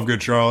 I love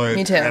Good Charlotte.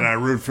 Me too. And I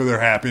root for their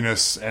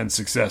happiness and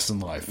success in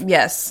life.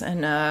 Yes,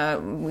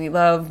 and we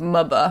love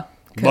Mubba.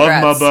 Love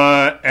Congrats.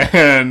 Mubba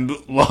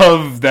and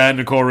love that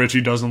Nicole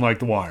Richie doesn't like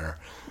The Wire.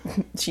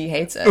 She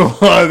hates it.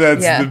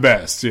 That's the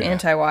best. Yeah.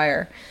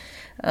 Anti-Wire.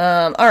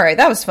 All right,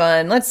 that was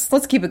fun. Let's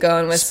keep it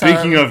going with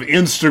Speaking of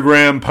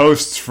Instagram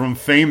posts from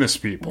famous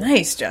people.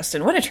 Nice,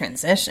 Justin. What a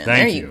transition. Thank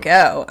there you. you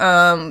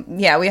go.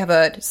 We have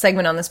a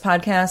segment on this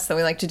podcast that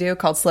we like to do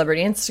called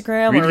Celebrity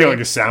Instagram. We need to get like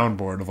a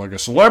soundboard of like a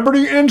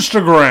celebrity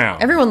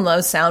Instagram. Everyone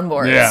loves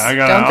soundboards. Yeah, I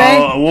got.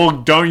 Don't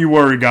they? Don't you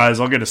worry, guys.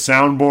 I'll get a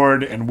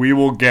soundboard and we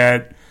will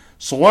get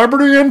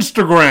celebrity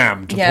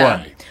Instagram to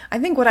play. I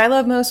think what I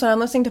love most when I'm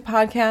listening to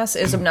podcasts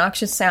is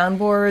obnoxious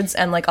soundboards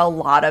and like a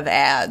lot of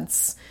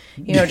ads.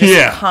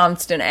 Just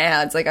constant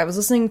ads. Like I was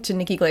listening to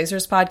Nikki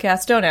Glazer's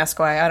podcast. Don't ask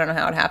why. I don't know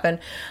how it happened.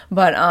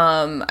 But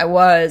I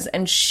was.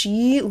 And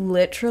she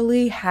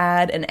literally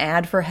had an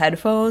ad for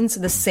headphones.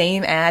 The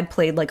same ad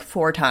played like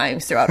 4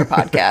 times throughout her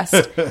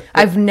podcast.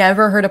 I've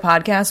never heard a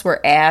podcast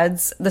where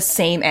the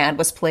same ad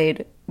was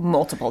played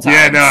multiple times.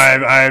 Yeah, no,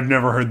 I've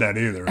never heard that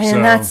either.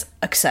 And that's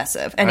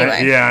excessive.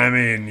 Anyway.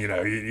 You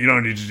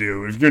don't need to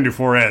do, if you're going to do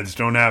 4 ads,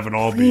 don't have it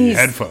all be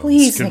headphones.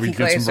 Please, Can we Nikki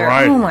get Glazer. some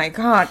variety? Oh my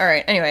God. All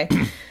right. Anyway.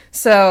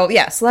 So,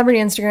 celebrity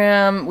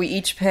Instagram. We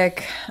each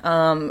pick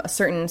a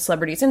certain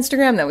celebrity's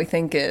Instagram that we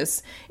think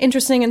is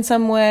interesting in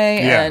some way.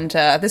 Yeah. And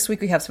this week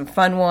we have some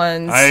fun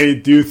ones. I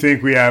do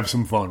think we have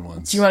some fun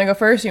ones. Do you want to go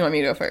first or you want me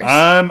to go first?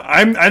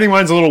 I think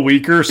mine's a little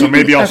weaker, so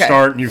maybe I'll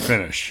start and you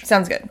finish.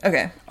 Sounds good.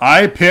 Okay.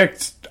 I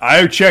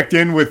checked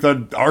in with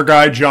our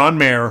guy, John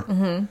Mayer,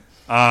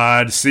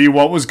 to see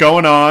what was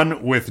going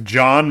on with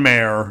John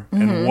Mayer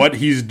and what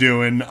he's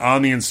doing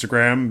on the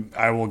Instagram.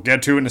 I will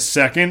get to it in a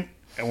second.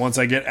 And once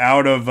I get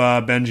out of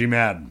Benji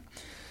Madden.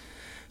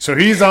 So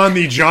he's on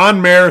the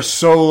John Mayer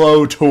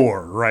solo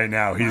tour right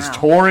now. He's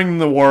touring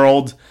the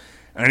world,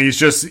 and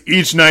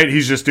each night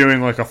he's just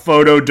doing like a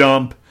photo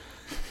dump,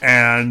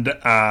 and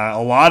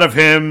a lot of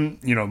him,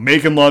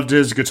 making love to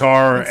his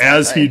guitar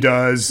as he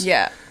does.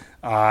 Yeah.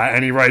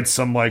 And he writes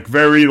some like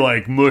very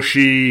like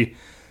mushy,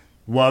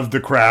 love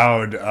the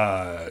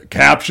crowd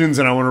captions,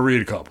 and I want to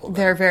read a couple of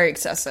them. They're very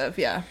excessive,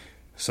 yeah.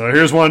 So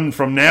here's one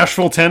from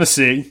Nashville,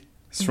 Tennessee.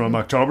 It's from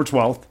October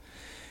 12th.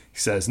 He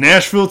says,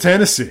 Nashville,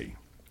 Tennessee.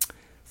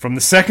 From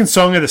the second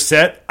song of the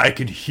set, I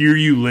could hear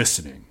you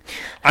listening.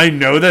 I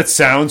know that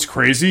sounds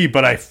crazy,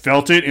 but I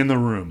felt it in the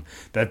room.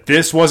 That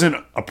this wasn't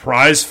a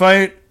prize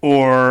fight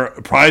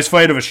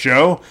of a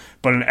show,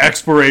 but an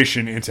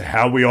exploration into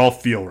how we all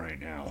feel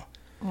right now.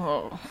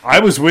 Oh. I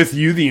was with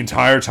you the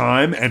entire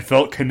time and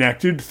felt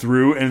connected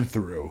through and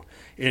through.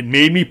 It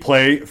made me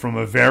play from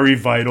a very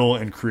vital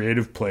and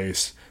creative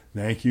place.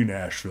 Thank you,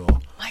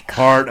 Nashville. My God.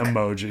 Heart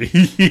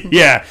emoji.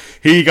 Yeah,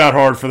 he got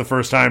hard for the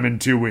first time in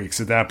 2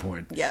 weeks at that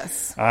point.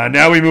 Yes.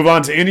 Now we move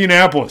on to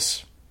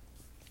Indianapolis.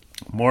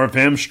 More of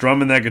him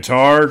strumming that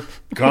guitar,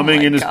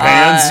 coming in his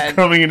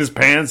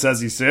pants as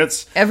he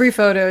sits. Every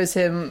photo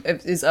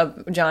is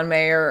of John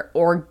Mayer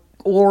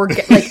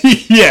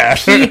yeah,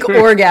 peak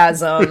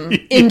orgasm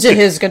into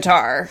his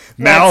guitar.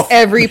 Mouth.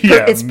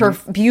 It's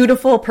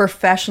beautiful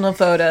professional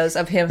photos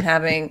of him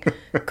having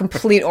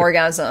complete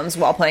orgasms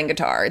while playing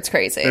guitar. It's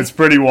crazy. It's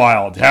pretty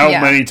wild. How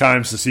many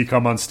times does he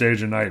come on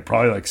stage a night?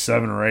 Probably like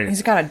 7 or 8.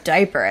 He's got a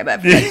diaper, I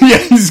bet. Yeah,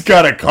 he's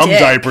got a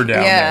diaper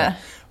down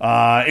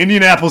there.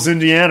 Indianapolis,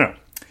 Indiana.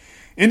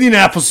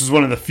 Indianapolis is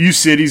one of the few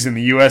cities in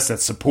the U.S. that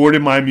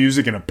supported my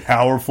music in a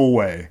powerful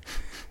way.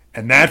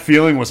 And that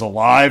feeling was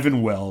alive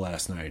and well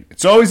last night.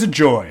 It's always a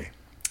joy.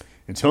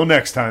 Until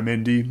next time,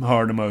 Indy,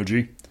 heart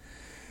emoji.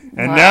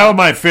 And now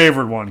my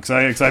favorite one,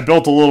 because I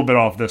built a little bit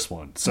off this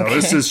one. So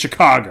This is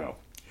Chicago.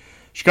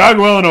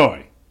 Chicago,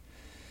 Illinois.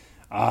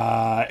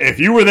 If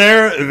you were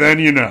there, then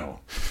you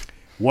know.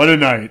 What a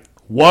night.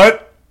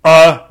 What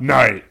a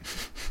night.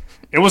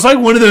 It was like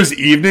one of those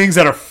evenings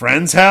at a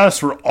friend's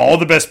house where all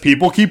the best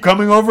people keep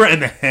coming over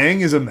and the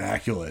hang is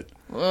immaculate.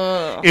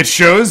 It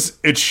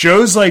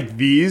shows like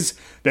these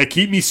that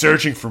keep me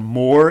searching for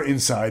more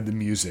inside the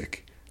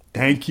music.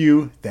 Thank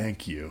you.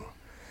 Thank you.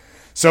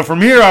 So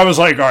from here, I was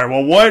like, all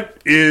right, well,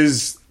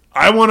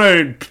 I want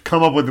to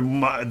come up with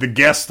the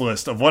guest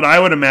list of what I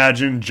would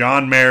imagine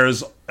John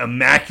Mayer's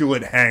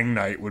immaculate hang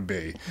night would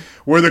be,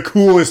 where the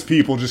coolest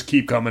people just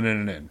keep coming in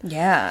and in.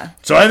 Yeah.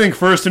 So I think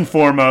first and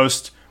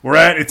foremost,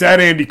 it's at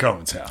Andy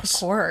Cohen's house. Of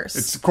course.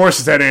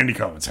 It's at Andy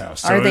Cohen's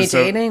house. Are they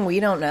dating? We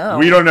don't know.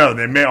 We don't know.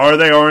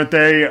 Aren't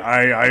they?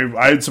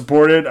 I'd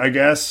support it, I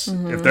guess,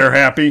 if they're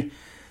happy.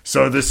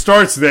 So this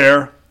starts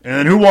there. And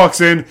then who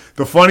walks in?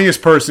 The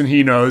funniest person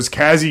he knows,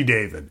 Cassie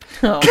David.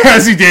 Oh.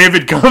 Cassie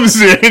David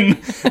comes in,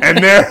 and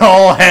they're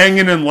all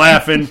hanging and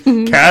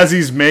laughing.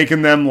 Cassie's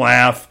making them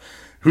laugh.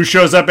 Who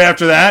shows up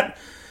after that?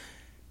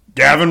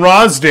 Gavin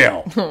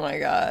Rosdale. Oh, my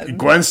God.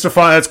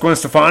 That's Gwen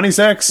Stefani's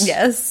ex?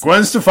 Yes.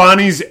 Gwen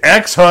Stefani's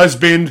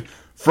ex-husband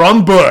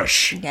from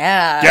Bush.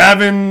 Yeah.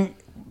 Gavin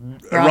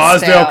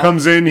Rosdale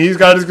comes in. He's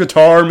got his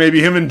guitar.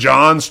 Maybe him and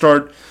John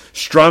start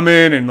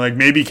strumming, and like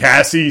maybe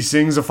Cassie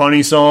sings a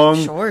funny song.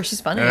 Sure,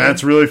 she's funny. And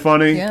that's really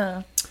funny.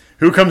 Yeah.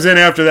 Who comes in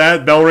after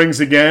that? Bell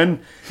rings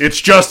again. It's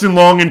Justin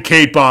Long and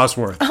Kate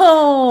Bosworth.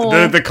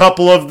 Oh, the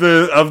couple of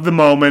the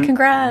moment.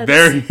 Congrats.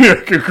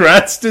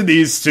 Congrats to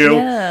these two.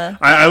 Yeah.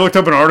 I looked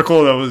up an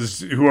article that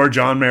was who are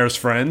John Mayer's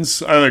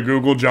friends. I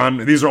Googled John.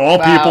 These are all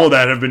people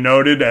that have been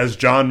noted as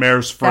John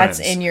Mayer's friends.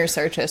 That's in your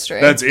search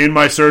history. That's in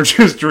my search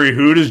history.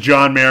 Who does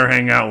John Mayer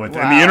hang out with?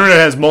 Wow. And the internet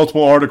has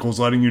multiple articles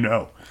letting you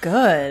know.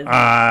 Good.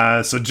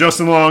 So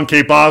Justin Long,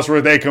 Kate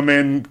Bosworth, they come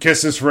in,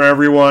 kisses for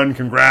everyone,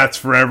 congrats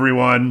for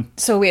everyone.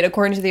 So wait,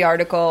 according to the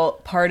article,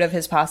 part of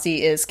his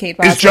posse is Kate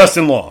Bosworth? It's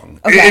Justin Long.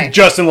 Okay.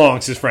 Justin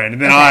Long's his friend.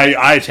 And then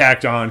I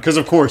tacked on, because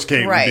of course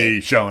Kate would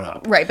be showing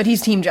up. Right, but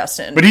he's Team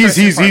Justin. But he's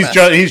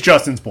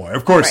Justin's boy.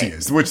 Of course he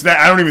is. Which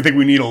I don't even think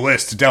we need a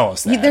list to tell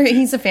us that.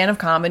 He's a fan of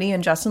comedy,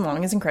 and Justin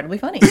Long is incredibly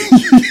funny.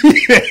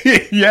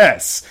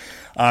 Yes.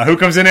 Who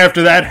comes in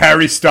after that?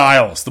 Harry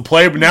Styles. The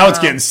play, but now it's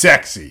getting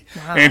sexy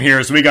in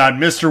here. So we got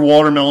Mr.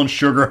 Watermelon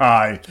Sugar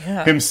High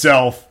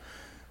himself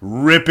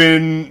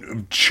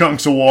ripping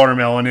chunks of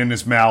watermelon in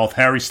his mouth.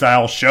 Harry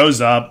Styles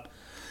shows up.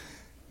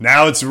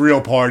 Now it's a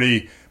real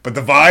party, but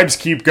the vibes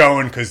keep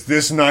going because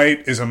this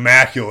night is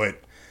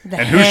immaculate.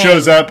 And who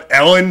shows up?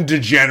 Ellen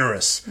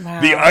DeGeneres. Wow.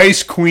 The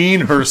Ice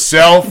Queen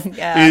herself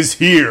is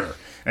here.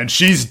 And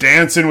she's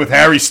dancing with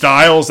Harry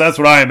Styles. That's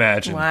what I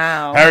imagine.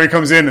 Wow. Harry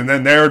comes in, and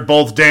then they're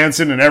both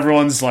dancing, and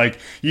everyone's like,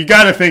 you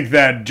got to think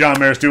that John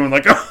Mayer's doing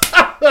like,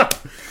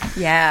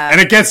 yeah.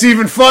 And it gets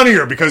even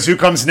funnier, because who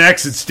comes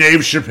next? It's Dave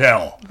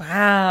Chappelle.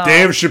 Wow.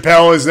 Dave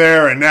Chappelle is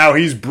there, and now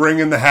he's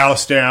bringing the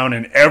house down,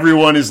 and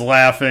everyone is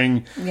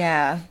laughing.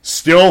 Yeah.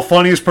 Still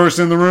funniest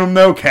person in the room,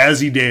 though,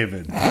 Cassie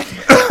David.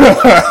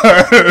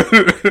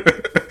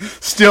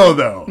 Still,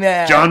 though.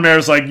 Yeah. John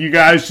Mayer's like, you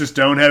guys just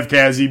don't have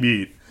Cassie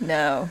beat.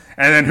 No.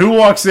 And then who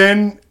walks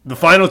in? The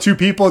final two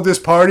people at this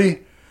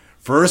party.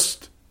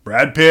 First,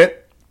 Brad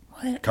Pitt.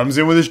 What? Comes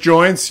in with his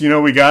joints. You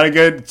know,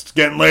 it's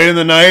getting late in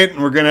the night,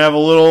 and we're going to have a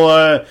little,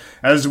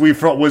 as we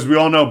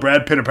all know,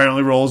 Brad Pitt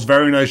apparently rolls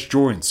very nice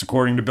joints,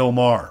 according to Bill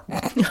Maher.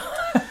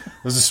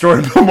 There's a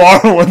story Bill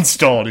Maher once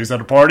told. He was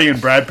at a party,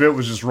 and Brad Pitt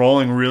was just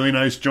rolling really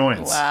nice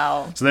joints.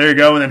 Wow. So there you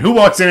go. And then who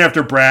walks in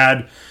after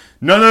Brad?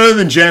 None other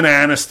than Jen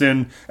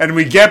Aniston, and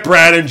we get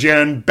Brad and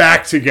Jen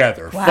back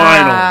together,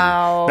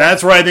 finally.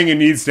 That's where I think it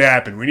needs to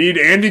happen. We need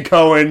Andy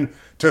Cohen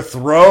to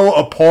throw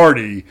a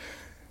party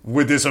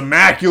with this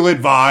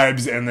immaculate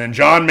vibes, and then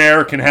John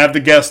Mayer can have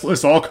the guest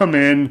list all come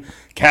in.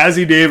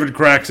 Cassie David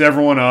cracks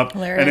everyone up,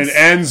 Hilarious. And it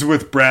ends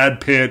with Brad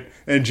Pitt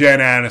and Jen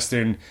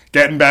Aniston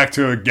getting back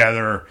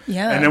together.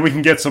 Yeah. And then we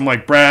can get some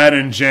like Brad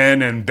and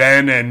Jen and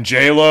Ben and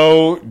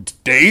J-Lo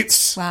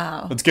dates.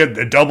 Wow. Let's get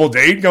a double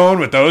date going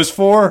with those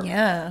four.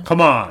 Yeah. Come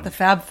on. The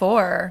Fab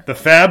Four. The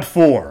Fab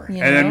Four.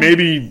 You and know? then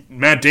maybe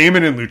Matt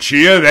Damon and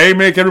Lucia, they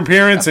make an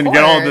appearance and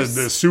get all the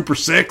Super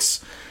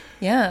Six.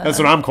 Yeah. That's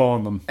what I'm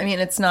calling them. I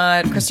mean, it's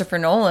not Christopher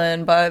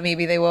Nolan, but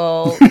maybe they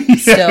will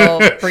still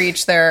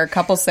breach their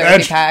couples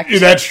therapy pact.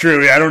 That's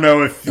true. I don't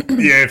know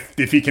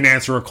if he can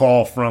answer a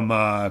call from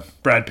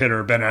Brad Pitt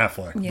or Ben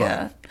Affleck.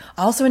 Yeah. But.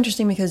 Also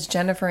interesting because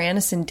Jennifer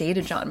Aniston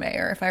dated John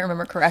Mayer, if I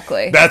remember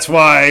correctly. That's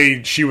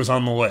why she was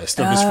on the list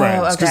of his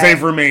friends, because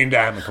they've remained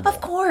amicable. Of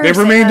course. They've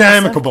remained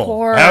amicable. Of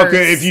course. How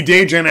could, if you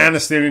date Jen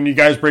Aniston and you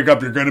guys break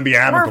up, you're going to be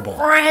amicable.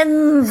 We're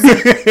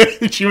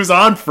friends. She was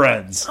on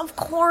Friends. Of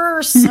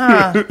course.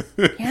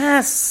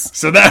 Yes.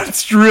 So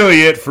that's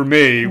really it for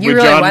me with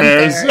really John went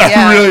Mayer's. there.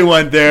 Yeah. I really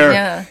went there.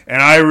 Yeah.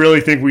 And I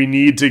really think we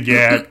need to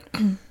get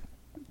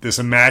this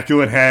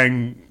immaculate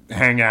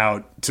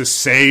hangout to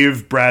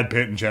save Brad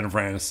Pitt and Jennifer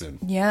Aniston.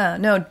 Yeah.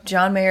 No,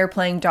 John Mayer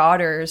playing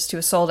daughters to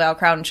a sold-out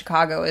crowd in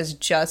Chicago is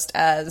just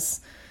as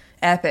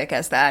epic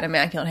as that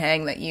immaculate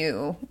hang that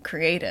you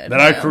created.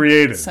 I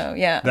created. So,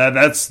 yeah.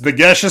 That's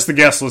just the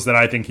guest list that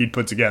I think he'd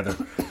put together.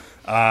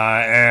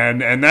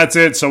 And that's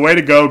it. So way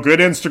to go. Good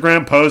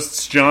Instagram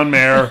posts, John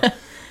Mayer.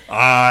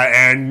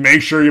 And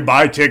make sure you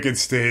buy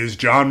tickets to his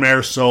John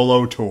Mayer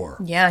solo tour.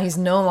 Yeah, he's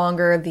no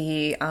longer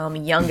the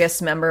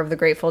youngest member of the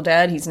Grateful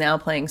Dead. He's now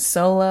playing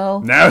solo.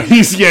 Now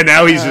he's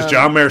just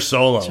John Mayer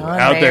solo. John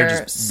out Mayer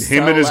there, just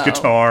him and his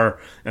guitar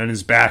and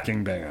his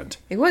backing band.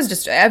 It was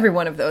just, every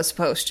one of those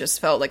posts just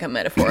felt like a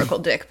metaphorical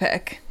dick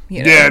pic.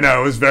 You know? Yeah,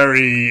 no, it's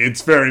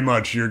very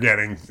much you're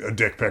getting a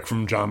dick pic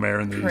from John Mayer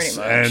in these. Pretty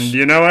much. And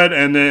you know what?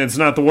 And it's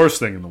not the worst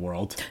thing in the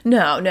world.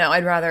 No,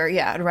 I'd rather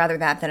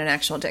that than an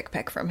actual dick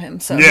pic from him.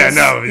 So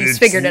he's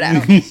figured it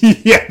out.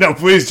 Yeah, no,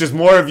 please, just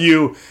more of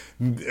you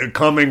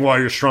coming while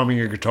you're strumming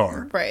your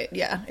guitar. Right,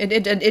 yeah.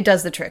 It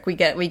does the trick. We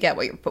get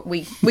what you put,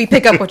 we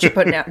pick up what you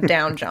put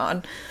down,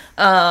 John.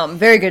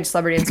 Very good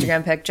celebrity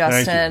Instagram pic,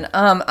 Justin.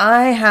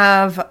 I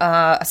have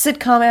a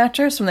sitcom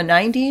actress from the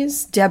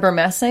 90s, Debra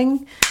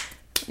Messing.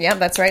 Yeah,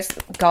 that's right.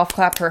 Golf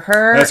clap for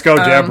her. Let's go,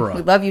 Debra.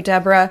 We love you,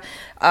 Debra.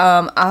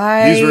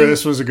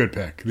 This was a good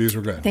pick. These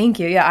were good. Thank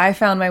you. Yeah, I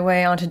found my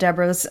way onto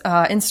Debra's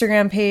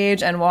Instagram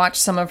page and watched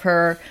some of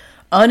her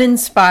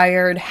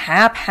uninspired,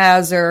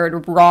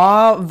 haphazard,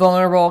 raw,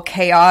 vulnerable,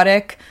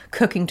 chaotic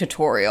cooking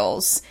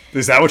tutorials.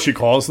 Is that what she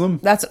calls them?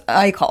 That's what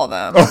I call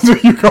them. Oh, that's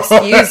what you call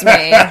them? Excuse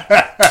me.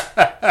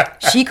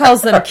 She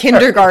calls them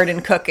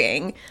kindergarten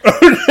cooking.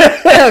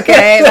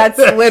 Okay, that's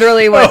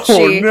literally what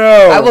she...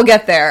 No. I will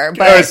get there,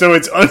 but... All right, so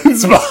it's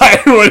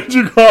uninspired. What did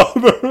you call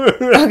them?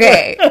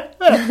 Okay,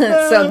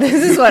 so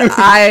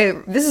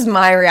this is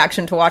my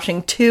reaction to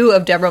watching 2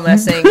 of Debra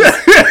Messing's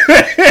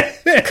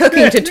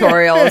cooking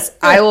tutorials.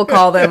 I will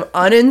call them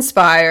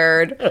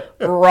uninspired,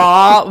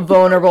 raw,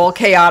 vulnerable,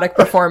 chaotic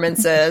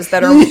performances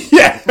that are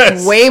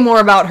way more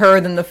about her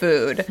than the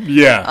food.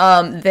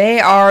 Yeah. They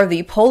are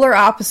the polar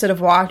opposite of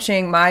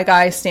watching my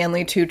guy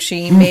Stanley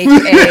Tucci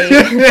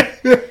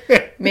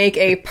make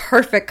a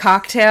perfect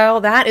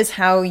cocktail. That is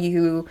how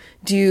you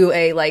do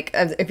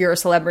if you're a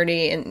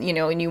celebrity and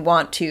you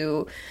want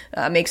to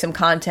make some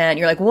content,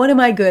 you're like, what am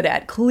I good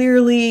at?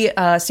 Clearly,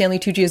 Stanley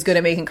Tucci is good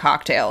at making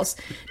cocktails.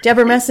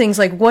 Debra Messing's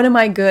like, what am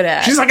I good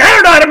at? She's like, I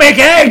don't know how to make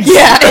eggs!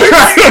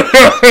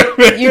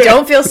 Yeah. You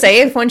don't feel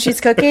safe when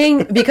she's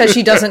cooking because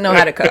she doesn't know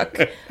how to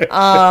cook.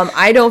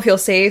 I don't feel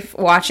safe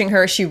watching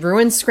her. She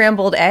ruins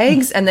scrambled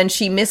eggs and then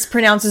she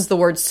mispronounces the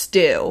word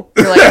stew.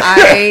 You're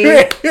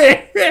like,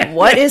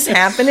 what is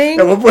happening?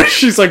 At one point,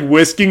 she's like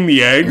whisking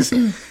the eggs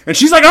and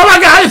she's like, oh my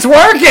god, it's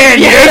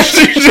working! Yeah. And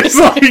she's just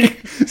like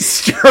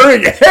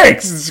stirring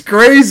eggs. It's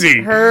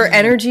crazy. Her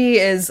energy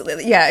is,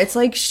 it's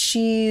like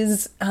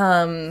she's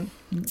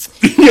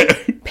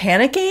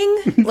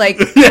panicking, like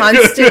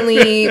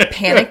constantly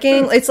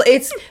panicking.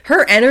 It's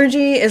her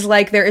energy is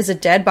like there is a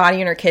dead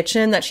body in her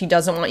kitchen that she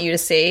doesn't want you to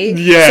see.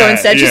 Yeah. So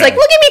instead she's like,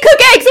 look at me cook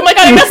eggs! Oh my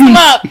god, I messed them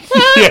up!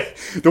 Yeah.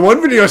 The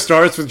one video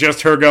starts with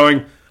just her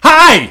going,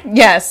 hi!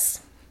 Yes.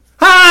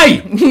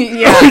 Hi!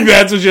 Yeah.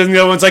 That's what she does, and the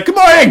other one's like, good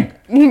morning!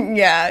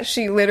 Yeah,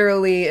 she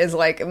literally is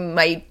like,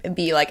 might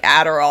be like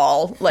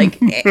Adderall,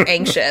 like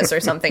anxious or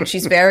something.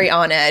 She's very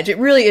on edge. It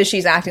really is.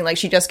 She's acting like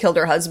she just killed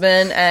her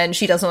husband and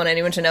she doesn't want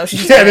anyone to know.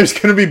 There's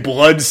going to be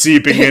blood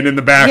seeping in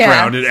the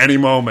background at any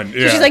moment.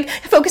 Yeah. She's like,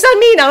 focus on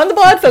me, not on the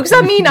blood. Focus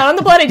on me, not on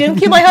the blood. I didn't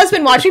kill my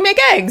husband. Watch me make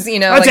eggs.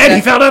 That's it. He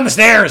fell down the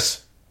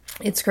stairs.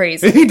 It's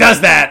crazy. He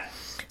does that.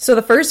 So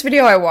the first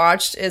video I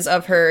watched is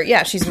of her,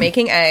 she's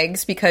making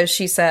eggs because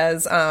she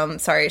says,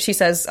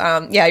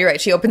 yeah, you're right.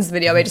 She opens the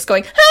video by just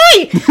going,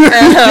 hi!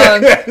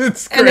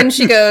 And then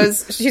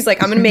she's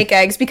like, I'm going to make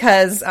eggs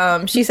because,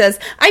 she says,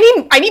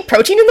 I need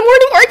protein in the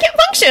morning or I can't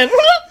function.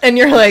 And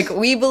you're like,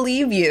 we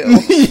believe you.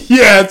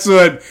 Yeah, that's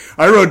what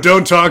I wrote.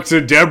 Don't talk to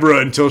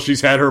Debra until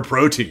she's had her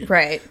protein.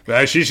 Right.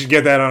 She should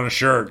get that on a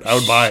shirt. I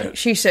would buy it.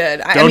 She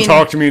should. Don't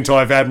talk to me until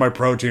I've had my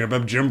protein. I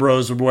bet Jim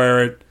Bros would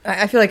wear it.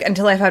 I feel like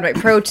until I've had my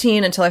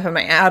protein, until I've had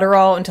my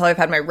Adderall, until I've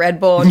had my Red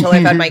Bull, until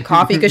I've had my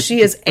coffee,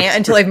 because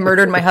until I've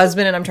murdered my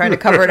husband and I'm trying to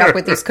cover it up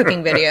with these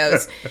cooking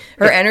videos.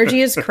 Her energy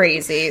is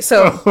crazy.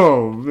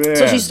 So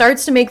she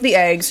starts to make the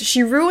eggs.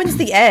 She ruins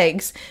the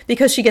eggs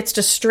because she gets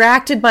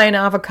distracted by an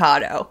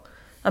avocado.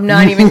 I'm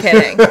not even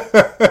kidding.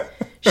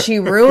 She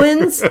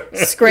ruins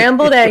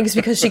scrambled eggs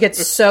because she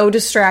gets so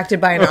distracted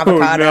by an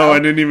avocado. No, I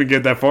didn't even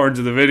get that far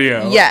into the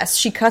video. Yes,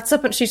 she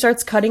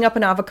starts cutting up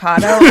an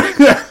avocado.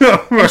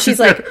 And she's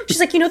like,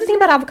 you know the thing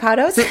about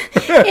avocados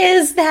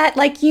is that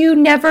like you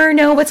never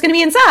know what's going to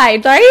be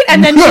inside, right?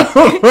 And then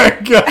oh my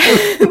god!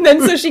 And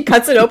then so she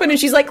cuts it open and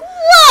she's like,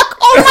 look,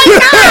 oh my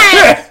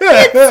god,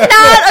 it's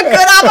not a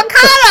good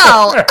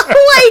avocado,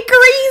 like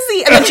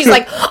crazy. And then she's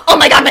like, oh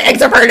my god, my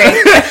eggs are burning.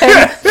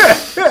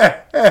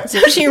 So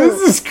this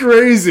is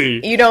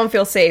crazy. You don't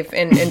feel safe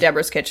in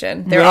Debra's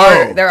kitchen. There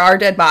are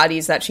dead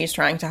bodies that she's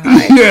trying to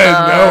hide.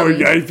 Yeah,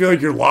 I feel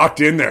like you're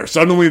locked in there.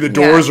 Suddenly the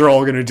doors are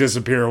all going to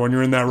disappear when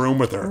you're in that room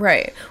with her.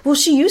 Right. Well,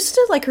 she used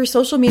to, like, her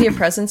social media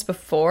presence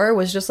before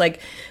was just like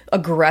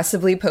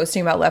aggressively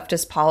posting about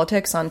leftist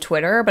politics on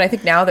Twitter, but I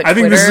think now that I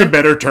think this is a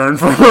better turn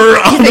for her,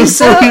 honestly. You think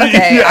so?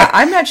 Okay, yeah.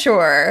 I'm not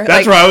sure.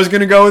 That's where I was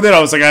going to go with it. I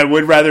was like, I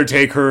would rather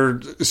take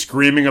her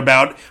screaming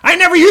about, I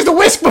never used a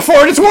whisk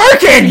before and it's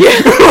working!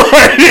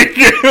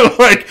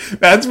 like,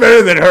 that's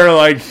better than her,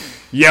 like,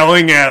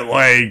 yelling at,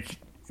 like,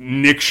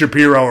 Nick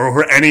Shapiro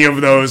or any of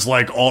those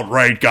like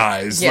alt-right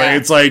guys. Yeah. Like,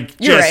 it's like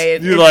You're just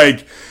right.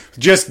 like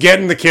just get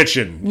in the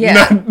kitchen.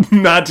 Yeah.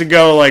 Not to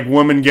go like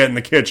woman get in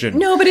the kitchen.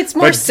 No, but it's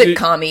more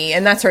sitcom-y,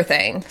 and that's her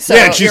thing. So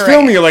yeah, she's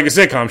filming it like a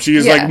sitcom. She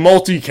is like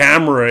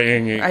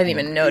multi-cameraing. I didn't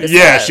even notice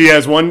Yeah, that. she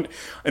has one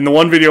in the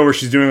one video where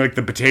she's doing like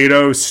the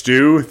potato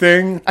stew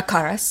thing. A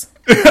chorus.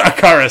 A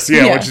chorus,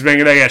 yeah, which is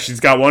making that. Yeah, she's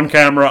got one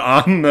camera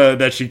on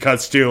that she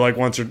cuts to like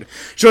once or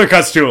she only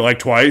cuts to it like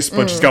twice,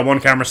 but she's got one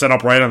camera set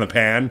up right on the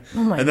pan,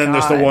 and then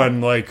there's the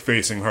one like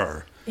facing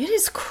her. It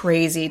is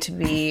crazy to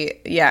be,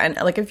 and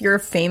like if you're a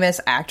famous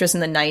actress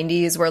in the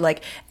 90s where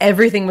like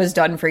everything was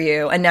done for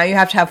you and now you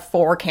have to have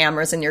 4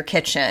 cameras in your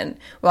kitchen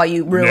while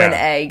you ruin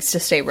eggs to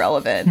stay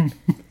relevant.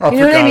 You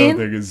know what I mean?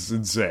 Thing is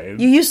insane.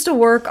 You used to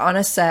work on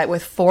a set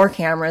with 4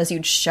 cameras.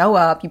 You'd show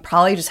up. You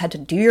probably just had to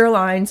do your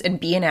lines and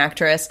be an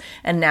actress.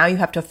 And now you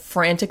have to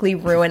frantically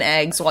ruin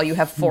eggs while you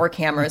have 4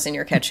 cameras in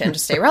your kitchen to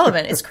stay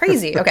relevant. It's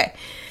crazy. Okay.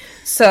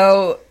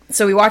 So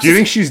we watched. Do you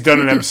think she's done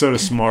an episode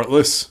of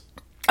Smartless?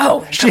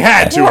 Oh, she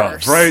had to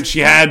have, right? She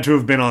had to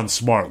have been on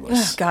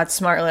Smartless. Oh, God,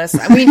 Smartless.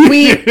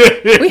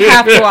 We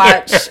have to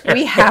watch.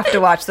 We have to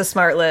watch the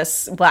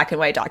Smartless black and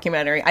white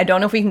documentary. I don't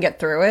know if we can get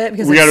through it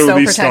because it's so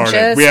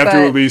pretentious. We have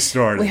to at least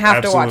start it. We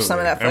have to watch some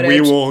of that footage,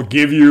 and we will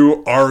give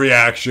you our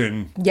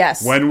reaction.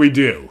 Yes, when we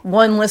do.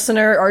 One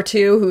listener or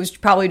two who's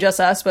probably just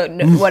us, but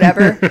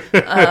whatever.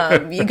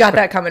 You got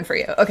that coming for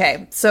you.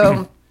 Okay,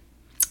 so.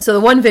 So the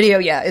one video,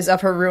 is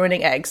of her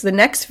ruining eggs. The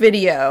next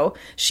video,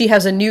 she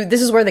has this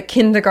is where the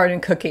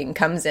kindergarten cooking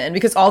comes in,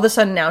 because all of a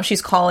sudden now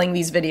she's calling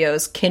these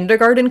videos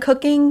kindergarten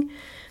cooking.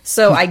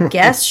 So I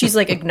guess she's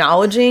like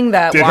acknowledging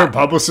that. Did her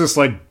publicist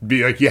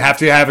be like, you have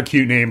to have a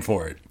cute name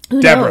for it?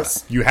 Who Debra,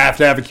 knows? you have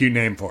to have a cute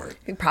name for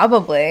it.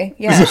 Probably,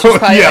 yeah. So,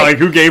 like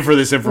who gave her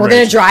this information? We're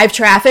going to drive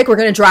traffic. We're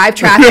going to drive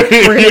traffic.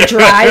 We're going to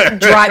drive,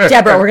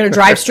 Deborah, we're going to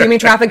drive streaming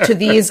traffic to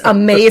these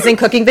amazing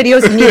cooking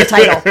videos. We need a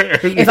title.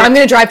 If I'm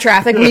going to drive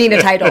traffic, we need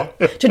a title.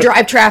 To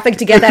drive traffic,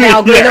 to get that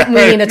algorithm,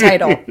 we need a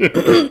title.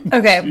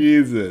 Okay.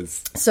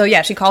 Jesus. So,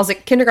 she calls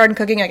it kindergarten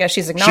cooking. I guess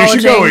she's acknowledging. She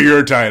should go with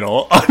your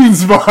title.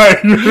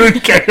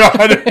 Uninspired,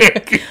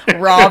 chaotic.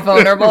 Raw,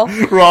 vulnerable.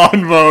 Raw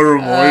and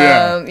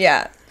vulnerable,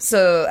 yeah.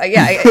 So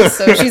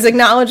so she's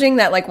acknowledging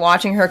that like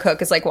watching her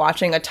cook is like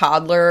watching a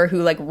toddler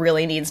who like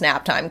really needs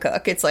nap time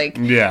cook. It's like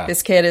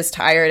this kid is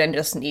tired and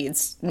just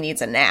needs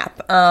a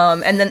nap.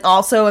 And then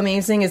also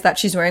amazing is that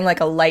she's wearing like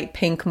a light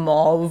pink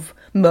mauve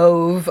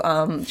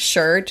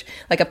shirt,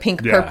 like a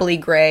pink purpley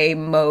gray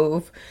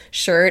mauve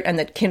shirt, and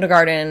the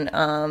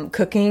kindergarten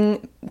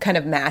cooking kind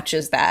of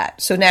matches that.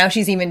 So now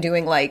she's even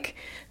doing like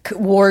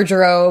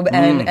wardrobe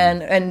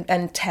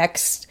and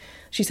text.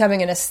 She's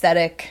having an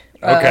aesthetic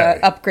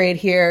upgrade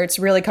here. It's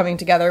really coming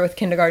together with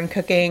kindergarten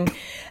cooking.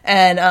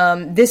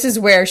 And this is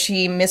where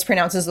she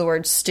mispronounces the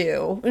word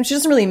stew. And she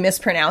doesn't really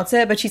mispronounce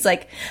it, but she's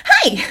like,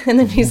 hi! And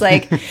then she's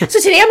like, so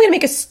today I'm going to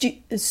make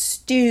a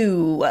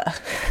stew.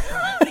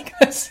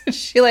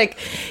 She like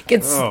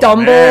gets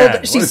stumbled. Man.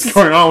 What's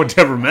going on with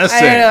Debra Messing?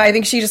 I don't know. I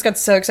think she just got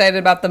so excited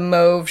about the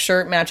mauve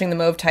shirt matching the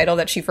mauve title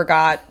that she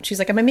forgot. She's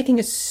like, am I making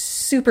a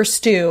super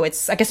stew? I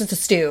guess it's a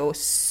stew.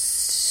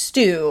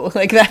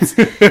 Like that's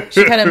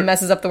she kind of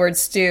messes up the word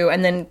stew,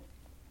 and then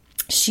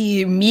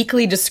she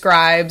meekly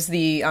describes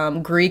the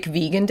Greek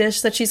vegan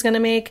dish that she's going to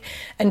make,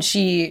 and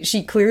she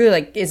clearly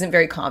like isn't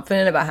very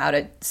confident about how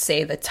to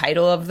say the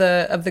title of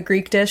the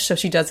Greek dish, so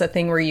she does that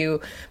thing where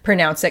you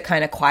pronounce it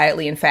kind of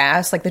quietly and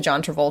fast, like the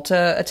John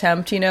Travolta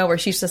attempt, where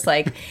she's just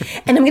like,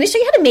 and I'm going to show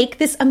you how to make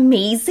this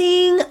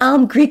amazing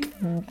Greek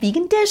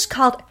vegan dish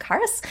called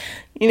karas.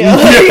 Where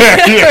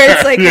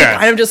it's like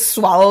kind of just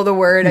swallow the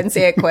word and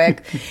say it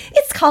quick.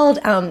 It's called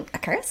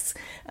akaras.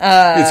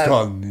 It's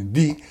called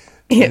the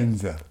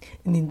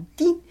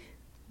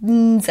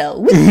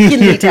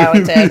wickedly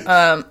talented.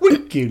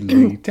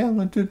 Wickedly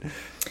talented.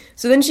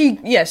 So then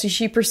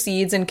she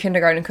proceeds in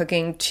kindergarten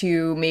cooking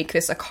to make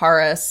this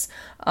akaras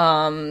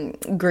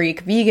Greek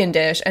vegan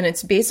dish, and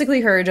it's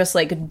basically her just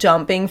like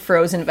dumping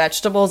frozen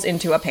vegetables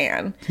into a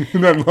pan.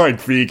 And then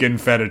like vegan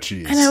feta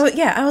cheese. And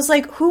I was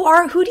like, who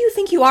do you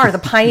think you are, the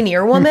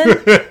Pioneer Woman?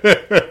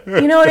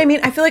 You know what I mean?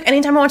 I feel like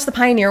anytime I watch the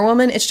Pioneer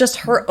Woman, it's just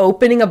her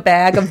opening a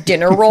bag of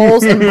dinner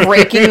rolls and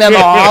breaking them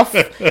off,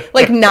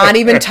 like not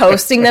even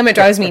toasting them. It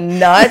drives me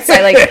nuts.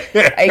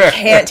 I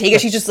can't take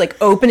it. She's just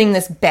like opening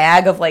this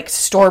bag of like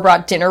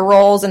store-bought dinner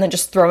rolls and then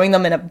just throwing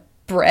them in a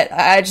bread.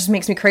 It just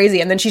makes me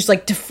crazy. And then she's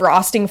like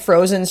defrosting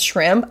frozen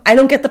shrimp. I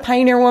don't get the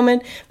Pioneer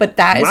Woman, but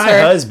that is my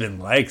husband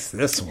likes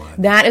this one.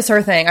 That is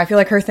her thing. I feel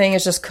like her thing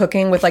is just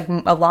cooking with like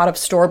a lot of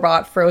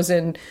store-bought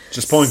frozen,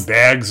 just pulling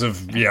bags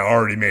of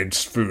already made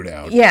food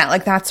out. Yeah,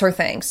 like that's her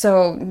thing.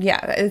 So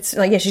it's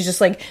like she's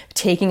just like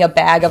taking a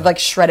bag of like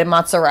shredded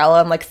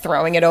mozzarella and like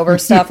throwing it over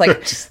stuff.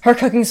 Like her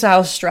cooking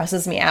style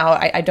stresses me out.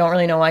 I don't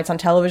really know why it's on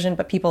television,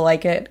 but people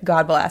like it.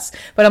 God bless.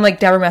 But I'm like,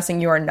 Debra Messing,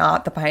 you are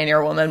not the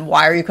Pioneer Woman.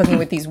 Why are you cooking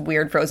with these weird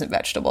weird frozen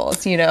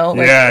vegetables, you know?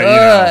 Like,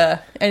 Yeah,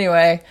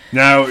 Anyway.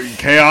 Now,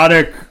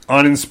 chaotic,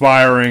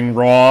 uninspiring,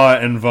 raw,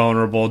 and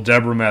vulnerable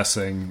Debra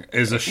Messing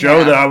is a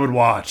show that I would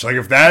watch. Like,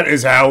 if that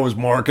is how it was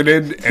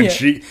marketed, and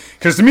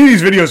because to me,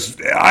 these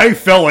videos, I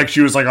felt like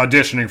she was, like,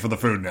 auditioning for the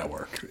Food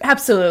Network.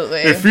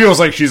 Absolutely. It feels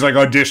like she's, like,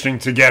 auditioning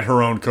to get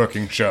her own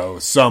cooking show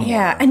somewhere.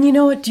 Yeah, and you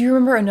know what? Do you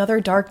remember another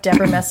dark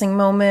Debra Messing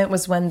moment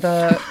was when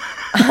the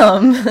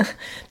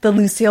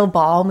Lucille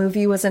Ball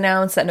movie was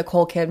announced that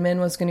Nicole Kidman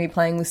was going to be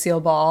playing Lucille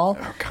Ball.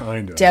 Oh,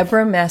 kind of.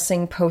 Debra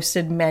Messing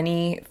posted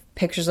many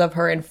pictures of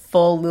her in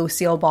full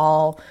Lucille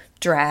Ball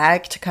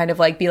drag to kind of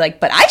like be like,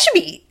 but I should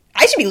be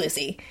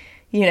Lucy,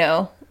 you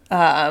know?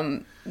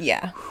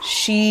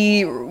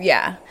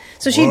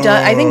 So she does.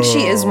 I think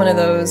she is one of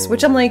those,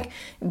 which I'm like,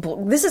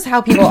 this is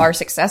how people are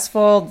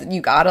successful. You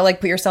gotta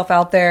like put yourself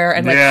out there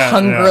and like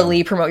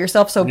hungrily promote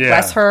yourself. So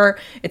bless her.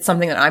 It's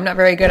something that I'm not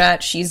very good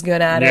at. She's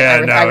good at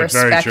it. I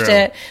respect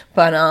it.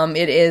 But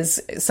it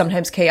is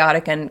sometimes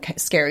chaotic and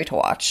scary to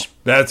watch.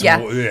 That's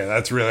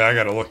really, I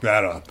gotta look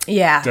that up.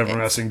 Yeah. Debra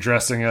Messing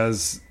dressing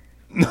as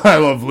I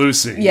Love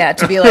Lucy. Yeah,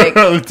 to be like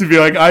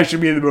I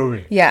should be in the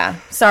movie. Yeah.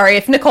 Sorry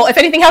if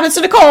anything happens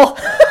to Nicole.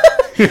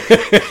 I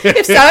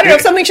don't know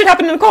if something should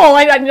happen to Nicole.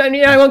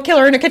 I won't kill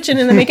her in a kitchen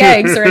and then make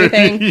eggs or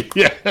anything.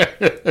 Yeah.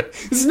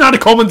 This is not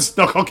Nicole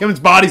Kidman's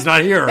body's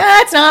not here.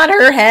 That's not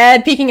her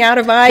head peeking out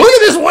of my... Look at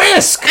this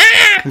whisk!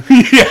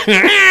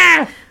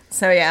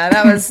 So yeah,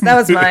 that was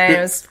mine.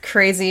 It was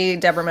crazy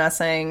Debra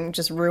Messing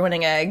just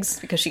ruining eggs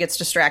because she gets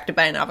distracted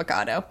by an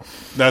avocado.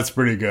 That's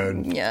pretty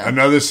good. Yeah.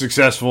 Another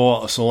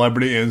successful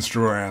celebrity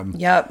Instagram.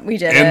 Yep, we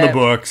did it. In the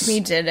books. We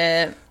did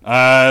it.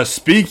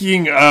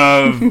 Speaking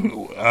of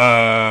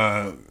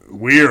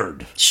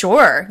weird.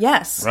 Sure,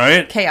 yes.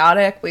 Right?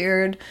 Chaotic,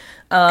 weird.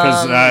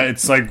 Because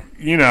it's like,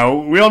 you know,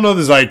 we all know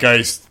the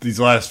zeitgeist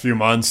these last few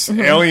months. Mm-hmm.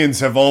 Aliens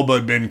have all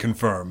but been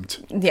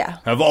confirmed. Yeah.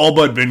 Have all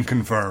but been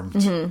confirmed.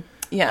 Mm-hmm.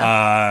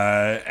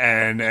 Yeah.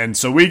 And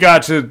so we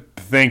got to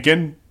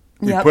thinking,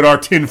 we put our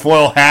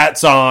tinfoil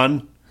hats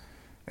on,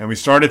 and we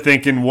started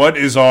thinking, what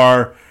is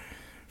our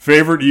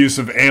favorite use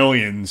of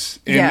aliens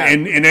in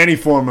any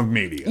form of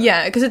media?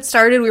 Yeah, because it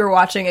started, we were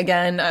watching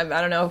again, I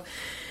don't know,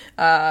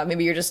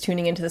 maybe you're just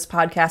tuning into this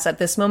podcast at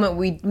this moment.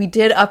 We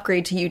did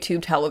upgrade to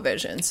YouTube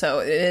television, so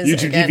it is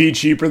YouTube TV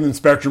cheaper than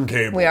Spectrum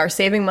cable. We are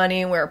saving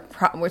money. We're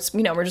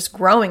just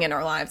growing in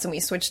our lives, and we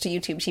switched to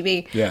YouTube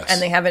TV. Yes.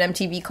 And they have an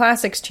MTV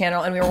Classics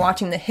channel, and we were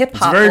watching the hip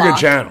hop. It's a very good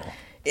channel.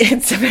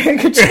 It's a very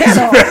good channel. It's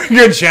a very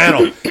good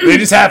channel. They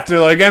just have to,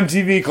 like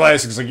MTV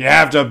Classics, like you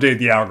have to update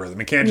the algorithm.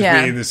 It can't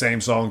just be the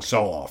same song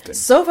so often.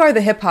 So far,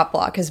 the hip hop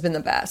block has been the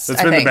best. It's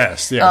been the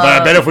best, yeah.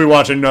 But I bet if we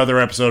watch another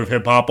episode of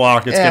Hip Hop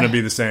Block, it's going to be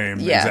the same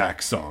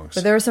exact songs.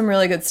 But there was some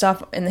really good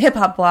stuff in the hip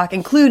hop block,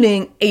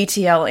 including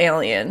ATL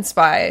Aliens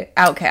by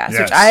Outkast,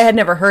 which I had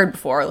never heard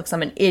before, because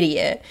I'm an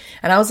idiot.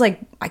 And I was like,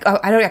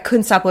 I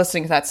couldn't stop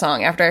listening to that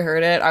song. After I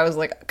heard it, I was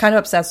like kind of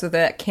obsessed with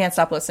it. Can't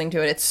stop listening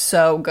to it. It's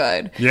so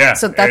good. Yeah.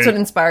 So that's what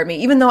inspired me.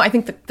 Even though I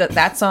think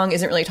that song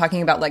isn't really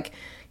talking about like,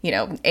 you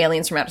know,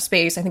 aliens from outer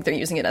space. I think they're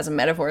using it as a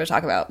metaphor to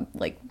talk about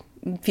like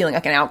feeling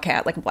like an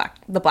outcast, like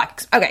the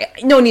black. Okay,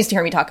 no one needs to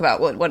hear me talk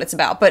about what it's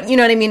about, but you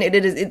know what I mean.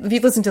 If you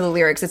listen to the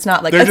lyrics, it's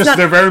not like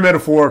they're very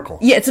metaphorical.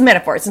 Yeah, it's a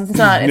metaphor. It's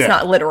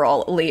not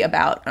literally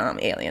about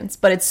aliens,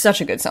 but it's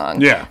such a good song.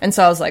 Yeah, and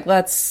so I was like,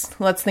 let's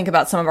think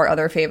about some of our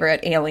other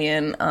favorite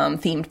alien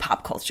themed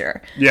pop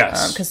culture.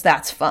 Yes, because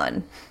that's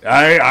fun.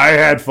 I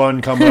had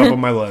fun coming up on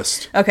my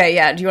list. Okay,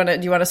 yeah. Do you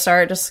want to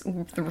start? Just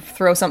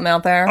throw something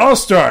out there. I'll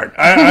start.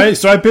 I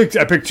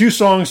picked 2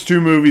 songs,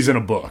 2 movies, and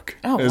a book.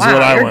 Oh,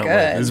 wow, you're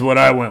good. What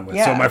I went with.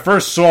 Yeah. So my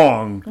first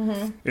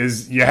song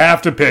is, you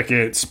have to pick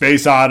it,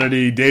 Space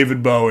Oddity,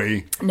 David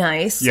Bowie.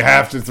 Nice. You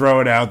have to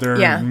throw it out there.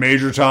 Yeah.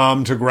 Major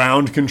Tom to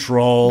Ground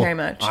Control. Very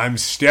much. I'm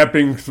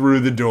stepping through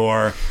the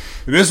door.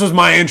 This was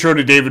my intro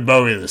to David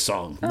Bowie, this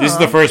song. Aww. This is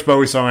the first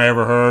Bowie song I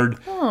ever heard.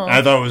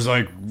 I thought it was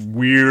like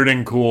weird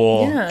and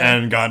cool,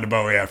 and got into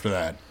Bowie after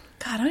that.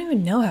 God, I don't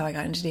even know how I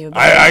got into David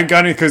Bowie. I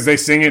got it because they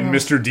sing it in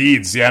Mr.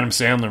 Deeds, the Adam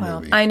Sandler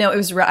movie. I know, it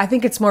was. I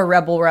think it's more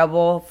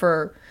Rebel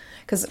for...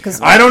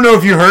 Cause I don't know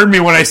if you heard me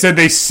when I said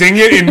they sing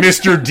it in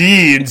Mr.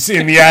 Deeds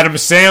in the Adam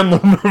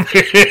Sandler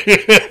movie.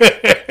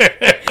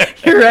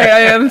 You're right. I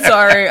am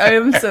sorry. I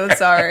am so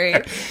sorry.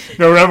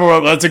 No, Rebel,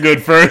 that's a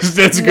good first.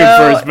 That's a good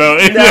first,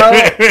 Bowie. No,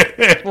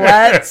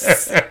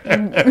 let's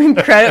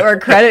credit where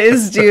credit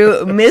is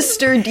due.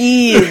 Mr.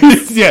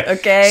 Deeds. Yeah.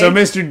 Okay. So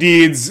Mr.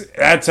 Deeds,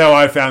 that's how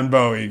I found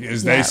Bowie,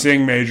 is they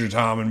sing Major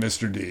Tom and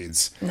Mr.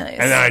 Deeds. Nice.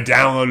 And then I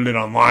downloaded it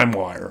on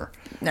LimeWire.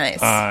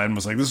 Nice. And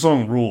was like, this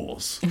song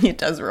rules. It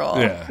does roll.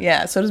 Yeah.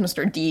 Yeah, so does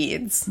Mr.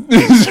 Deeds.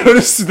 So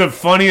this is the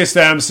funniest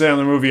Adam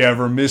Sandler movie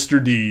ever,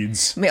 Mr.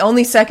 Deeds. I mean,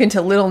 only second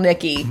to Little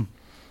Nicky.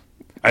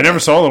 I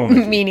never saw Little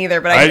Nicky. Me neither,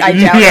 but I doubt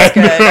it's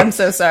good. No. I'm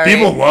so sorry.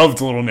 People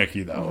loved Little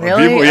Nicky, though.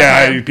 Really?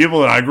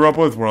 People that I grew up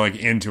with were, like,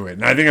 into it.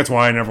 And I think that's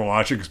why I never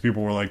watched it, because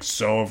people were, like,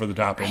 so over the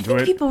top into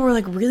it. People were,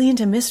 like, really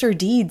into Mr.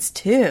 Deeds,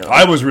 too.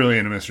 I was really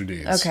into Mr.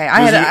 Deeds. Okay,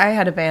 I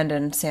had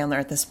abandoned Sandler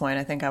at this point.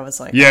 I think I was,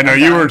 like... Yeah, no,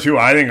 you were, too.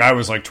 I think I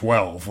was, like,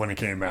 12 when it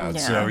came out.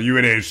 Yeah. So you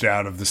had aged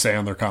out of the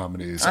Sandler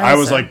comedies. I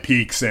was, like,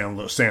 peak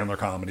Sandler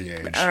comedy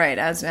age. All right,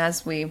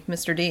 as we...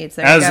 Mr. Deeds,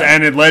 there you go.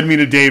 And it led me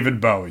to David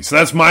Bowie. So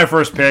that's my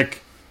first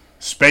pick.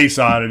 Space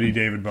Oddity,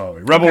 David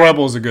Bowie.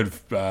 Rebel is a good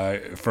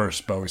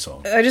first Bowie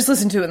song. I just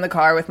listened to it in the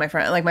car with my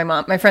friend, like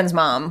my friend's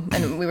mom,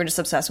 and we were just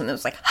obsessed when it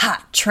was like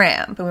Hot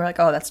Tramp, and we were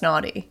like, oh, that's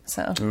naughty.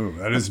 So ooh,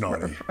 that is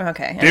naughty.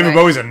 Okay, anyway. David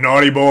Bowie's a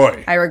naughty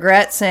boy. I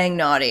regret saying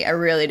naughty. I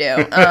really do.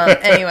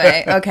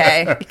 Anyway,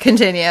 okay,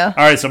 continue. All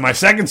right, so my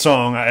second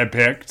song I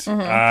picked,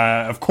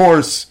 of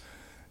course,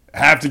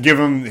 have to give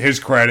him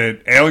his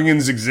credit.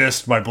 Aliens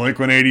Exist by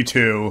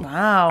Blink-182.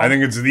 Wow. I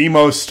think it's the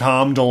most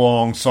Tom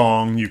DeLonge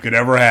song you could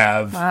ever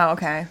have. Wow,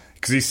 okay.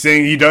 Because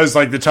he does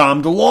like the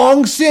Tom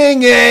DeLonge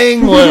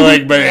singing,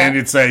 like, but and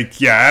it's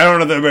like, yeah, I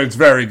don't know, but it's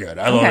very good.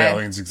 I love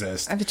Aliens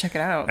Exist. I have to check it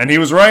out. And he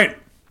was right.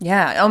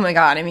 Yeah. Oh my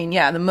God. I mean,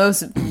 yeah, the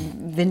most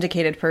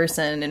vindicated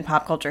person in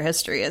pop culture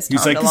history is Tom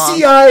He's like, DeLonge. The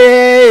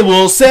CIA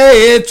will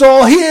say it's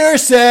all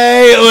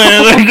hearsay.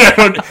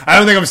 I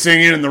don't think I'm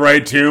singing it in the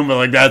right tune, but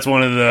like that's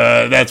one of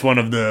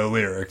the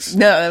lyrics.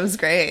 No, that was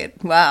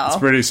great. Wow. It's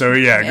pretty. So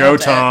yeah, go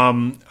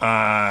Tom.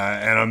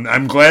 And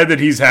I'm glad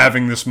that he's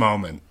having this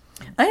moment.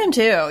 I am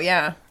too.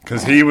 Yeah.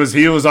 Because he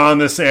was on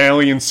this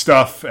alien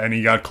stuff, and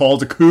he got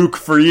called a kook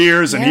for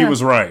years, and he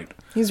was right.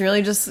 He's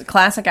really just a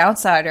classic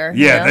outsider.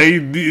 Yeah,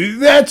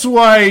 that's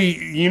why,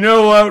 you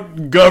know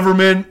what,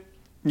 government,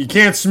 you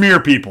can't smear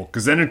people,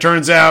 because then it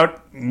turns out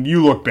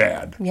you look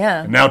bad.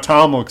 Yeah. And now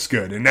Tom looks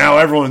good. And now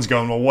everyone's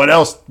going, well, what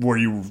else were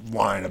you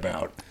lying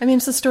about? I mean,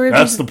 it's the story of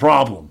That's the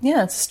problem.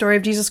 Yeah, it's the story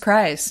of Jesus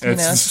Christ.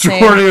 It's the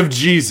story of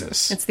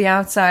Jesus. It's the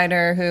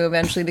outsider who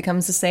eventually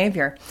becomes the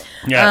savior.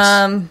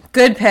 Yes.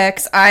 Good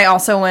picks. I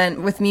also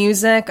went with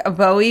music,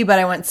 Bowie, but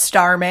I went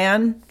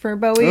Starman for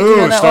Bowie. Ooh, you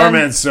know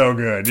Starman's so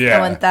good. Yeah.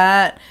 I went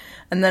that.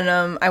 And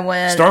then I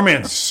went...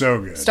 Starman's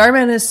so good.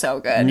 Starman is so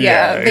good.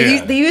 Yeah.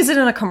 They use it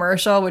in a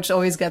commercial, which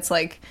always gets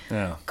like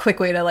a quick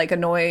way to like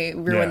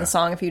ruin the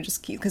song if you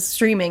just keep... Because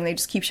streaming, they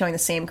just keep showing the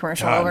same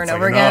commercial over and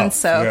over again.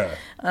 So,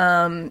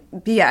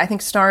 but yeah, I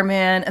think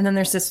Starman. And then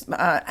there's this...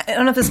 I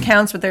don't know if this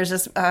counts, but there's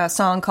this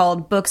song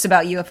called Books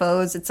About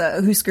UFOs. It's a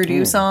Husker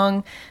Du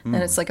song. And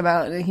it's like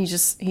about... He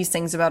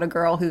sings about a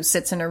girl who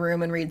sits in a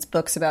room and reads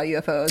books about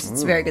UFOs.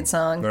 It's a very good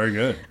song. Very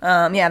good.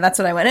 Yeah, that's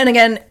what I went. And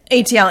again,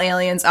 ATL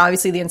Aliens,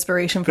 obviously the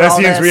inspiration for that's all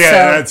the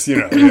this.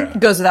 That's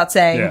goes without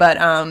saying, but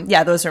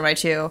those are my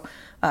two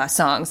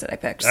songs that I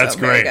picked. That's so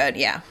great. Very good.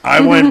 Yeah,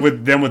 I went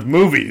with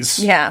movies.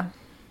 Yeah,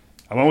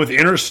 I went with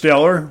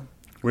Interstellar,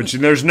 which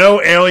there's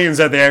no aliens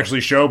that they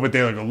actually show, but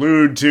they like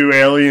allude to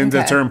aliens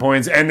at certain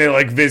points, and they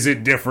like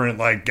visit different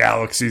like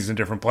galaxies and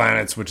different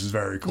planets, which is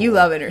very cool. You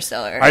love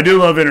Interstellar. I do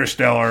love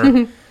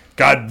Interstellar.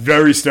 Got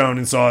very stoned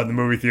and saw it in the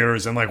movie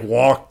theaters, and like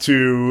walked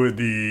to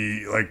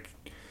the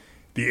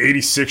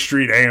 86th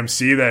Street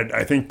AMC that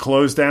I think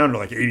closed down, or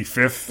like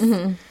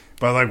 85th.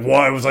 But like,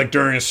 it was like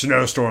during a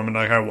snowstorm, and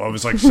like I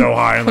was like so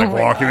high and like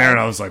walking there, and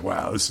I was like,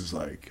 wow, this is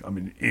like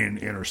in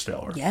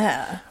Interstellar.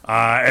 Yeah.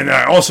 And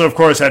I also, of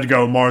course, had to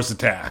go Mars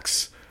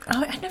Attacks.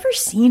 Oh, I've never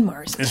seen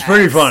Mars Attacks. It's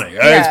pretty funny.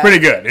 Yeah. It's pretty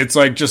good. It's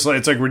like it's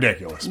like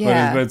ridiculous,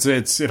 but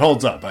it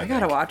holds up. I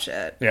gotta watch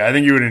it. Yeah, I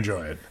think you would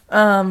enjoy it.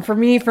 For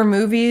me, for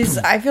movies,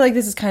 I feel like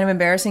this is kind of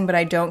embarrassing, but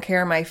I don't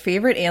care. My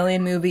favorite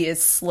alien movie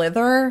is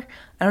Slither.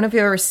 I don't know if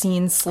you've ever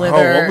seen Slither.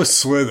 Oh, what was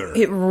Slither?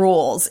 It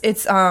rules.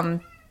 It's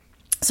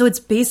so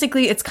it's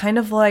basically, it's kind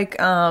of like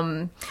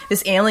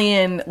this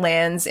alien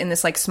lands in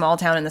this like small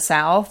town in the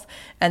South,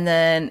 and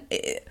then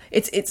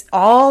it's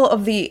all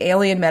of the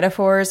alien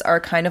metaphors are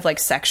kind of like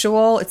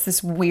sexual. It's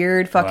this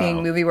weird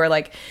fucking movie where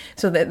like,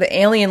 so the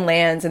alien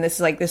lands in this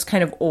like this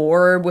kind of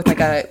orb with like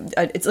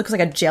it looks like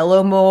a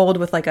Jello mold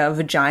with like a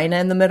vagina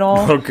in the middle.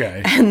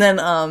 Okay. And then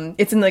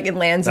it's in like, it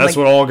lands That's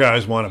in, what all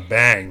guys want to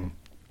bang.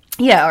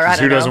 Yeah, or I don't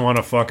know. Who doesn't want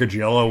to fuck a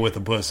Jello with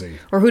a pussy?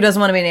 Or who doesn't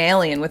want to be an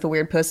alien with a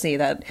weird pussy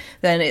that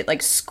then it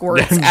like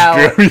squirts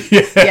out?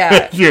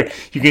 Yeah.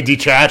 You can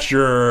detach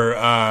your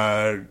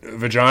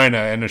vagina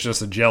and it's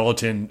just a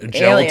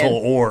gelatinal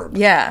orb.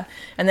 Yeah,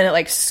 and then it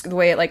like the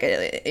way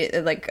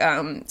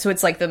so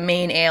it's like the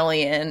main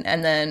alien,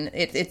 and then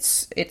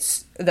it's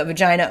the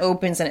vagina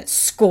opens and it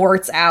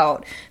squirts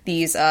out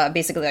these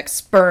basically like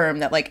sperm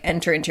that like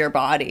enter into your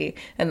body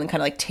and then kind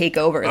of like take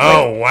over.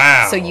 Oh,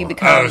 wow. So you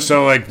become... Oh,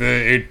 so like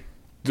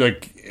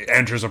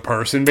enters a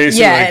person,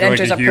 basically. Yeah, it like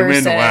enters a a human.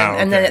 person, Wow,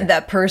 and then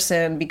that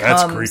person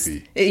becomes. That's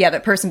creepy. Yeah,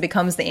 that person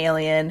becomes the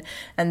alien,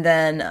 and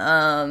then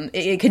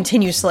it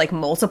continues to like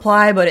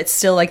multiply, but it's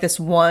still like this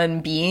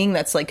one being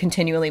that's like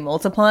continually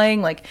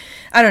multiplying. Like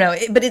I don't know,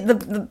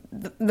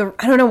 the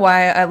I don't know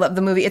why I love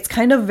the movie. It's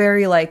kind of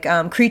very like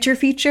creature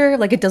feature.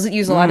 Like it doesn't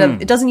use a lot of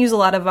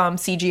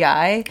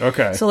CGI.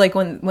 Okay, so like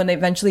when it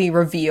eventually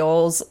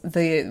reveals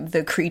when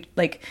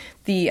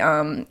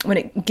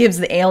it gives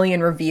the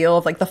alien reveal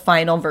of like the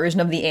final version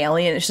of the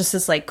alien, it's just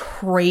this like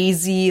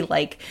crazy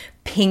like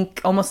pink,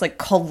 almost like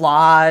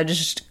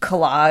collage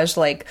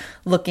like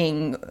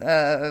looking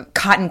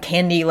cotton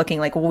candy looking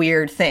like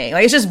weird thing.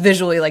 Like it's just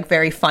visually like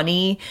very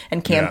funny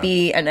and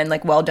campy and then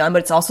like well done,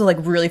 but it's also like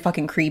really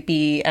fucking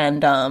creepy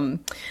and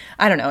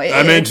I don't know.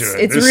 I'm into it.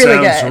 It's this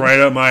really sounds good. Right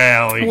up my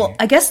alley. Well,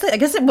 I guess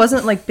it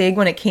wasn't like big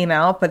when it came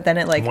out, but then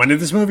it like when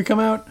did this movie come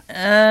out?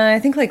 I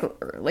think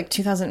like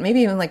 2000,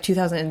 maybe even like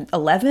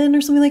 2011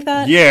 or something like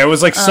that. Yeah, it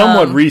was like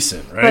somewhat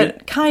recent, right?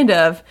 But kind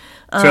of.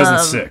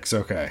 2006,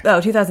 okay.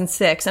 Oh,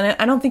 2006. And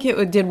I don't think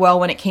it did well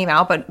when it came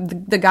out, but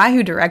the guy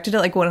who directed it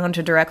like went on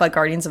to direct like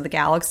Guardians of the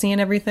Galaxy and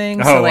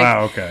everything. So, like,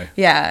 wow, okay.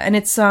 Yeah, and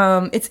it's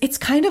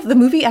kind of, the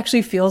movie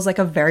actually feels like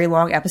a very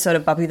long episode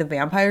of Buffy the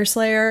Vampire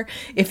Slayer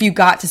if you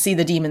got to see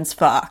the demons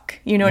fuck.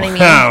 You know what I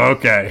mean? Oh,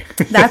 okay.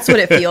 That's what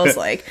it feels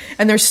like.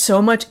 And there's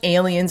so much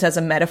aliens as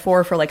a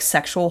metaphor for like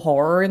sexual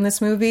horror in this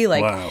movie.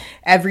 Like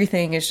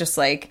everything is just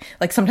like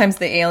sometimes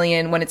the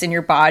alien when it's in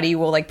your body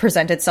will like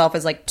present itself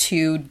as like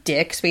two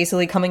dicks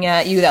basically coming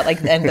at you that like,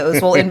 and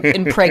those will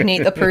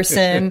impregnate the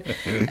person.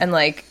 And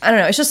like, I don't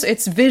know,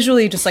 it's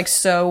visually just like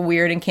so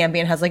weird and campy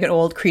and has like an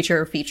old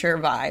creature feature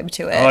vibe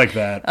to it. I like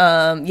that.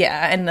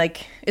 Yeah, and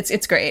like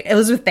it's great.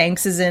 Elizabeth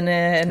Banks is in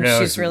it, and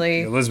she's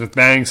really Elizabeth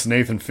Banks,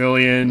 Nathan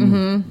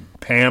Fillion,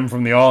 Pam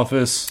from The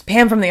Office.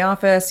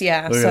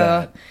 Yeah. Look at So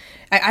that.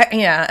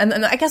 yeah,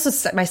 and I guess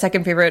it's my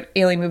second favorite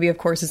Alien movie, of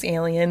course, is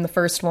Alien, the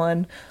first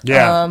one.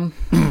 Yeah.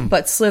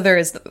 But Slither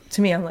is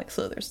to me, I'm like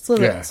Slither.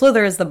 Yeah.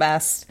 Slither is the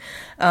best.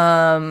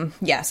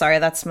 Yeah, sorry,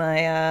 that's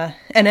my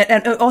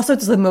and also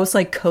it's the most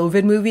like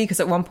COVID movie because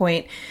at one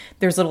point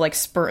there's little like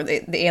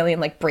the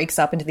alien like breaks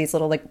up into these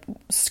little like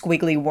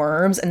squiggly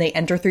worms and they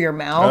enter through your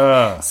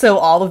mouth. So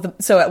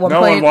at one point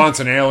no one wants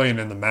an alien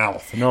in the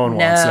mouth. No one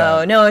wants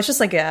that. No, it's just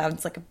like a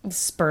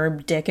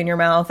sperm dick in your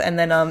mouth, and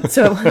then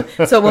so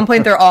at one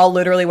point they're all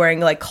literally wearing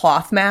like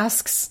cloth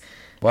masks.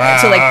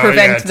 Wow, to like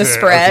prevent the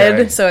spread.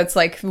 Okay. So it's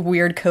like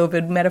weird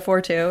COVID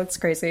metaphor too. It's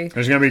crazy.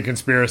 There's gonna be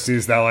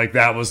conspiracies that like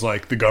that was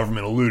like the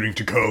government alluding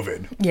to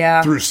COVID.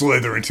 Yeah. Through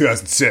Slither in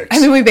 2006.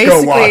 I mean,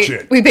 Go watch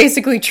it. we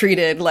basically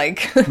treated like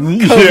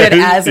COVID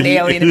as an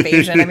alien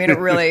invasion. I mean, it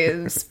really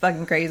is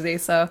fucking crazy.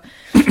 So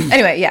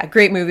anyway, yeah,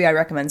 great movie. I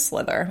recommend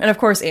Slither. And of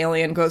course,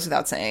 Alien goes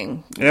without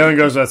saying. Alien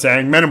goes without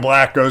saying. Men in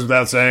Black goes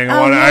without saying.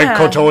 Yeah.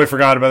 I totally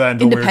forgot about that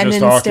until we were just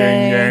talking.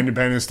 Day. Yeah,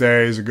 Independence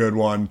Day is a good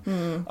one.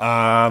 A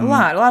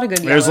lot of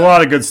good. There's a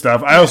lot of good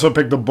stuff. I also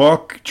picked the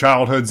book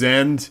Childhood's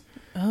End,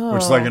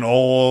 which is like an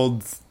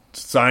old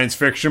science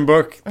fiction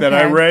book that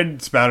I read.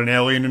 It's about an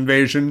alien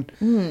invasion,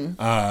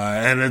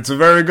 and it's a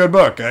very good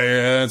book.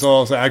 That's all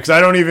I'll say.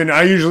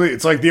 Because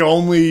it's like the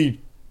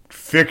only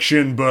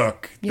fiction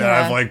book that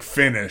I've like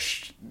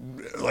finished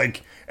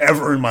like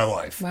ever in my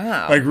life.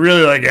 Wow. Like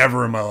really like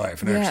ever in my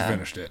life, and I actually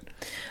finished it.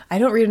 I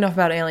don't read enough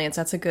about aliens.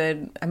 That's a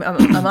good. I'm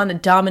on a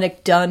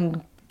Dominic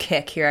Dunn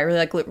kick here. I really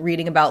like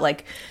reading about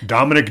like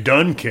Dominic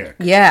Dunn kick.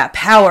 Yeah,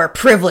 power,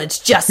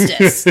 privilege,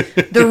 justice.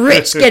 The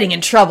rich getting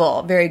in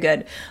trouble. Very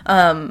good.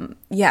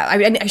 Yeah,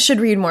 I should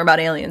read more about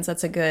aliens.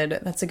 That's a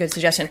good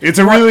suggestion. It's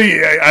a really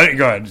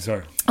go ahead.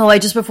 Sorry. Oh,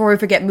 just before we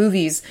forget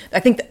movies, I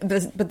think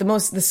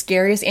the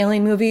scariest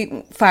alien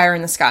movie, Fire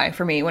in the Sky,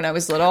 for me when I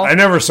was little. I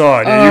never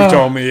saw it. You've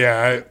told me,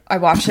 yeah. I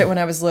watched it when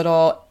I was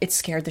little. It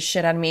scared the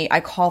shit out of me.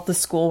 I called the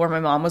school where my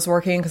mom was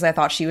working because I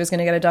thought she was going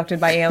to get abducted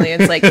by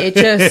aliens. Like it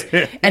just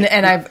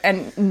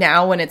and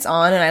now when it's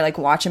on and I like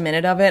watch a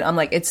minute of it, I'm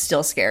like, it's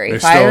still scary.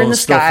 Fire in the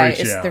Sky.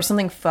 There's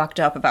something fucked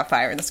up about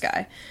Fire in the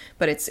Sky.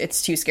 But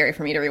it's too scary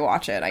for me to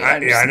rewatch it. I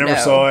never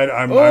saw it.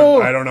 I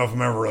don't know if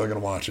I'm ever really going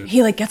to watch it.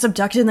 He like gets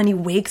abducted and then he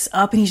wakes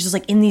up and he's just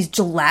like in these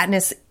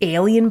gelatinous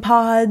alien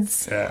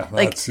pods. Yeah,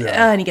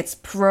 and he gets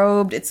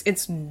probed.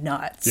 It's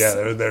nuts.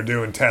 Yeah, they're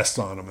doing tests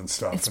on him and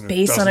stuff. It's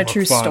based on a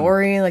true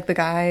story. Like the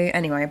guy.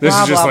 Anyway, this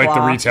is just blah, like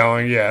blah. the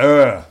retelling.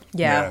 Yeah.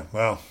 Yeah.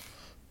 Well.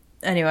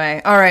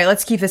 Anyway, all right.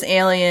 Let's keep this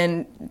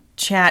alien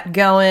chat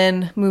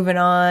going. Moving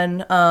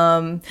on.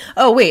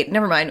 Oh wait,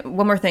 never mind.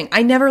 One more thing.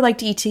 I never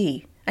liked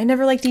E.T. I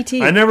never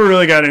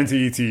really got into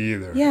E.T.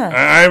 either. Yeah.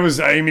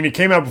 I mean, it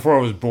came out before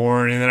I was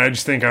born, and then I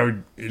just think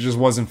it just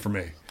wasn't for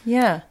me.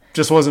 Yeah.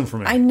 Just wasn't for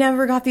me. I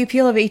never got the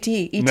appeal of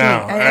E.T. No,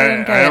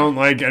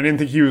 I didn't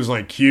think he was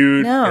like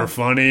cute or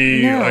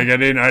funny. No. Like I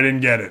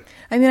didn't get it.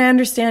 I mean, I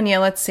understand,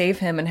 let's save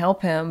him and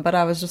help him, but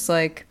I was just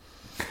like,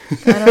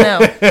 I don't know.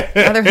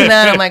 Other than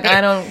that, I'm like,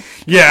 I don't.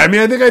 Yeah, I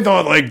mean, I think I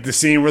thought like the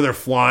scene where they're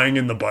flying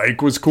in the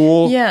bike was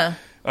cool. Yeah.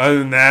 Other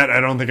than that, I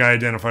don't think I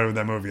identified with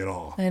that movie at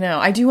all. I know.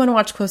 I do want to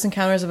watch Close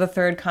Encounters of the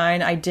Third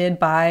Kind. I did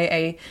buy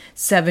a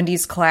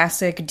 70s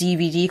classic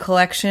DVD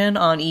collection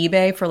on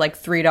eBay for like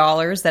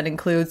 $3 that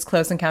includes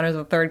Close Encounters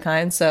of the Third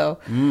Kind, so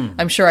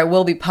I'm sure I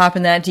will be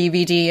popping that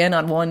DVD in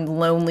on one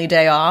lonely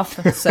day off,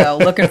 so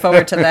looking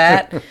forward to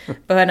that.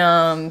 But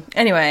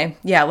anyway,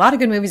 yeah, a lot of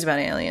good movies about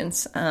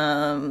aliens.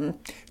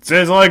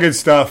 There's a lot of good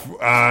stuff.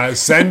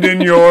 Send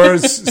in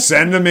yours.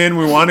 Send them in.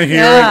 We want to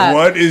hear it.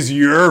 What is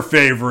your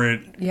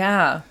favorite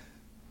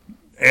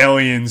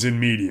aliens in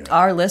media?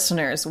 Our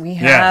listeners. We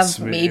have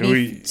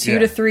maybe 2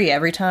 to 3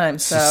 every time.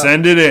 So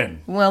send it in.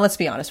 Well, let's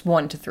be honest,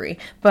 1 to 3.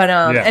 But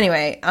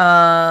anyway,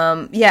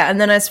 and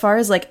then as far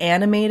as like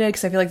animated,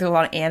 because I feel like there's a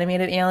lot of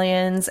animated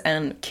aliens,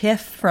 and Kif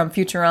from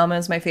Futurama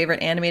is my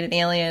favorite animated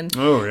alien.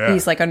 Oh, yeah.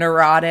 He's like a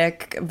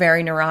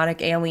very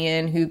neurotic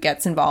alien who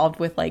gets involved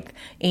with like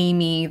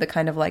Amy, the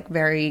kind of like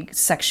very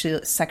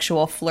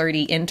sexual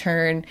flirty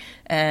intern,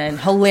 and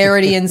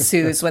hilarity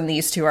ensues when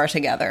these two are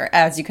together,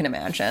 as you can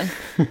imagine.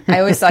 I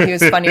always thought he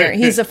was funnier.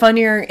 He's a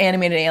funnier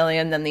animated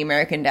alien than the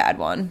American Dad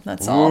one.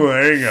 That's all. Ooh,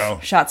 there you go.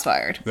 Shots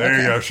fired.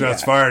 There you go.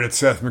 Shots fired at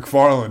Seth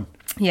MacFarlane.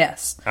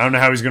 Yes. I don't know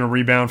how he's going to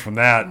rebound from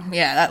that.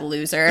 Yeah, that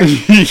loser.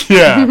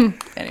 Yeah.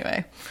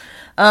 Anyway.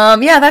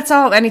 That's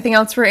all. Anything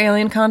else for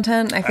alien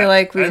content? I feel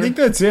like I think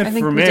that's it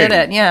for me. We did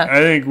it, yeah. I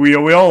think we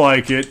all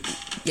like it.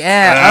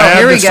 Yeah.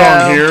 Here we go. I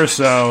have the song here,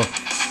 so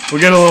we'll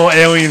get a little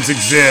Aliens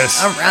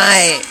Exist. All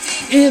right.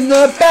 In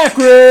the back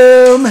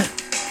room.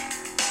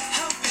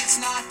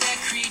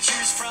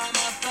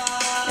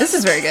 This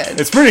is very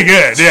good. It's pretty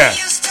good, yeah.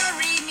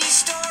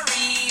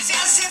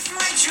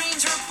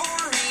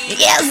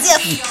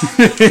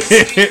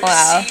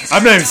 Wow.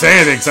 I'm not even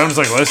saying anything, because I'm just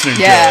like listening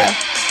to it.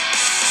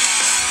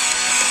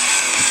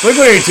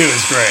 Blink-182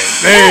 is great.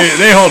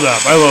 They hold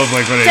up. I love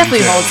Blink-182.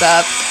 Definitely holds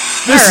up.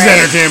 This is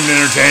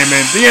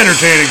Entertainment, the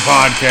entertaining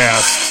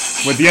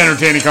podcast with the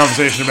entertaining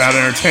conversation about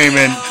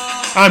entertainment.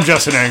 I'm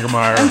Justin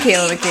Angermeyer. I'm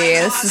Kayla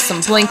McKee. This is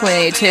some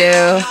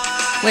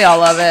Blink-182. We all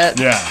love it.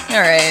 Yeah. All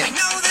right.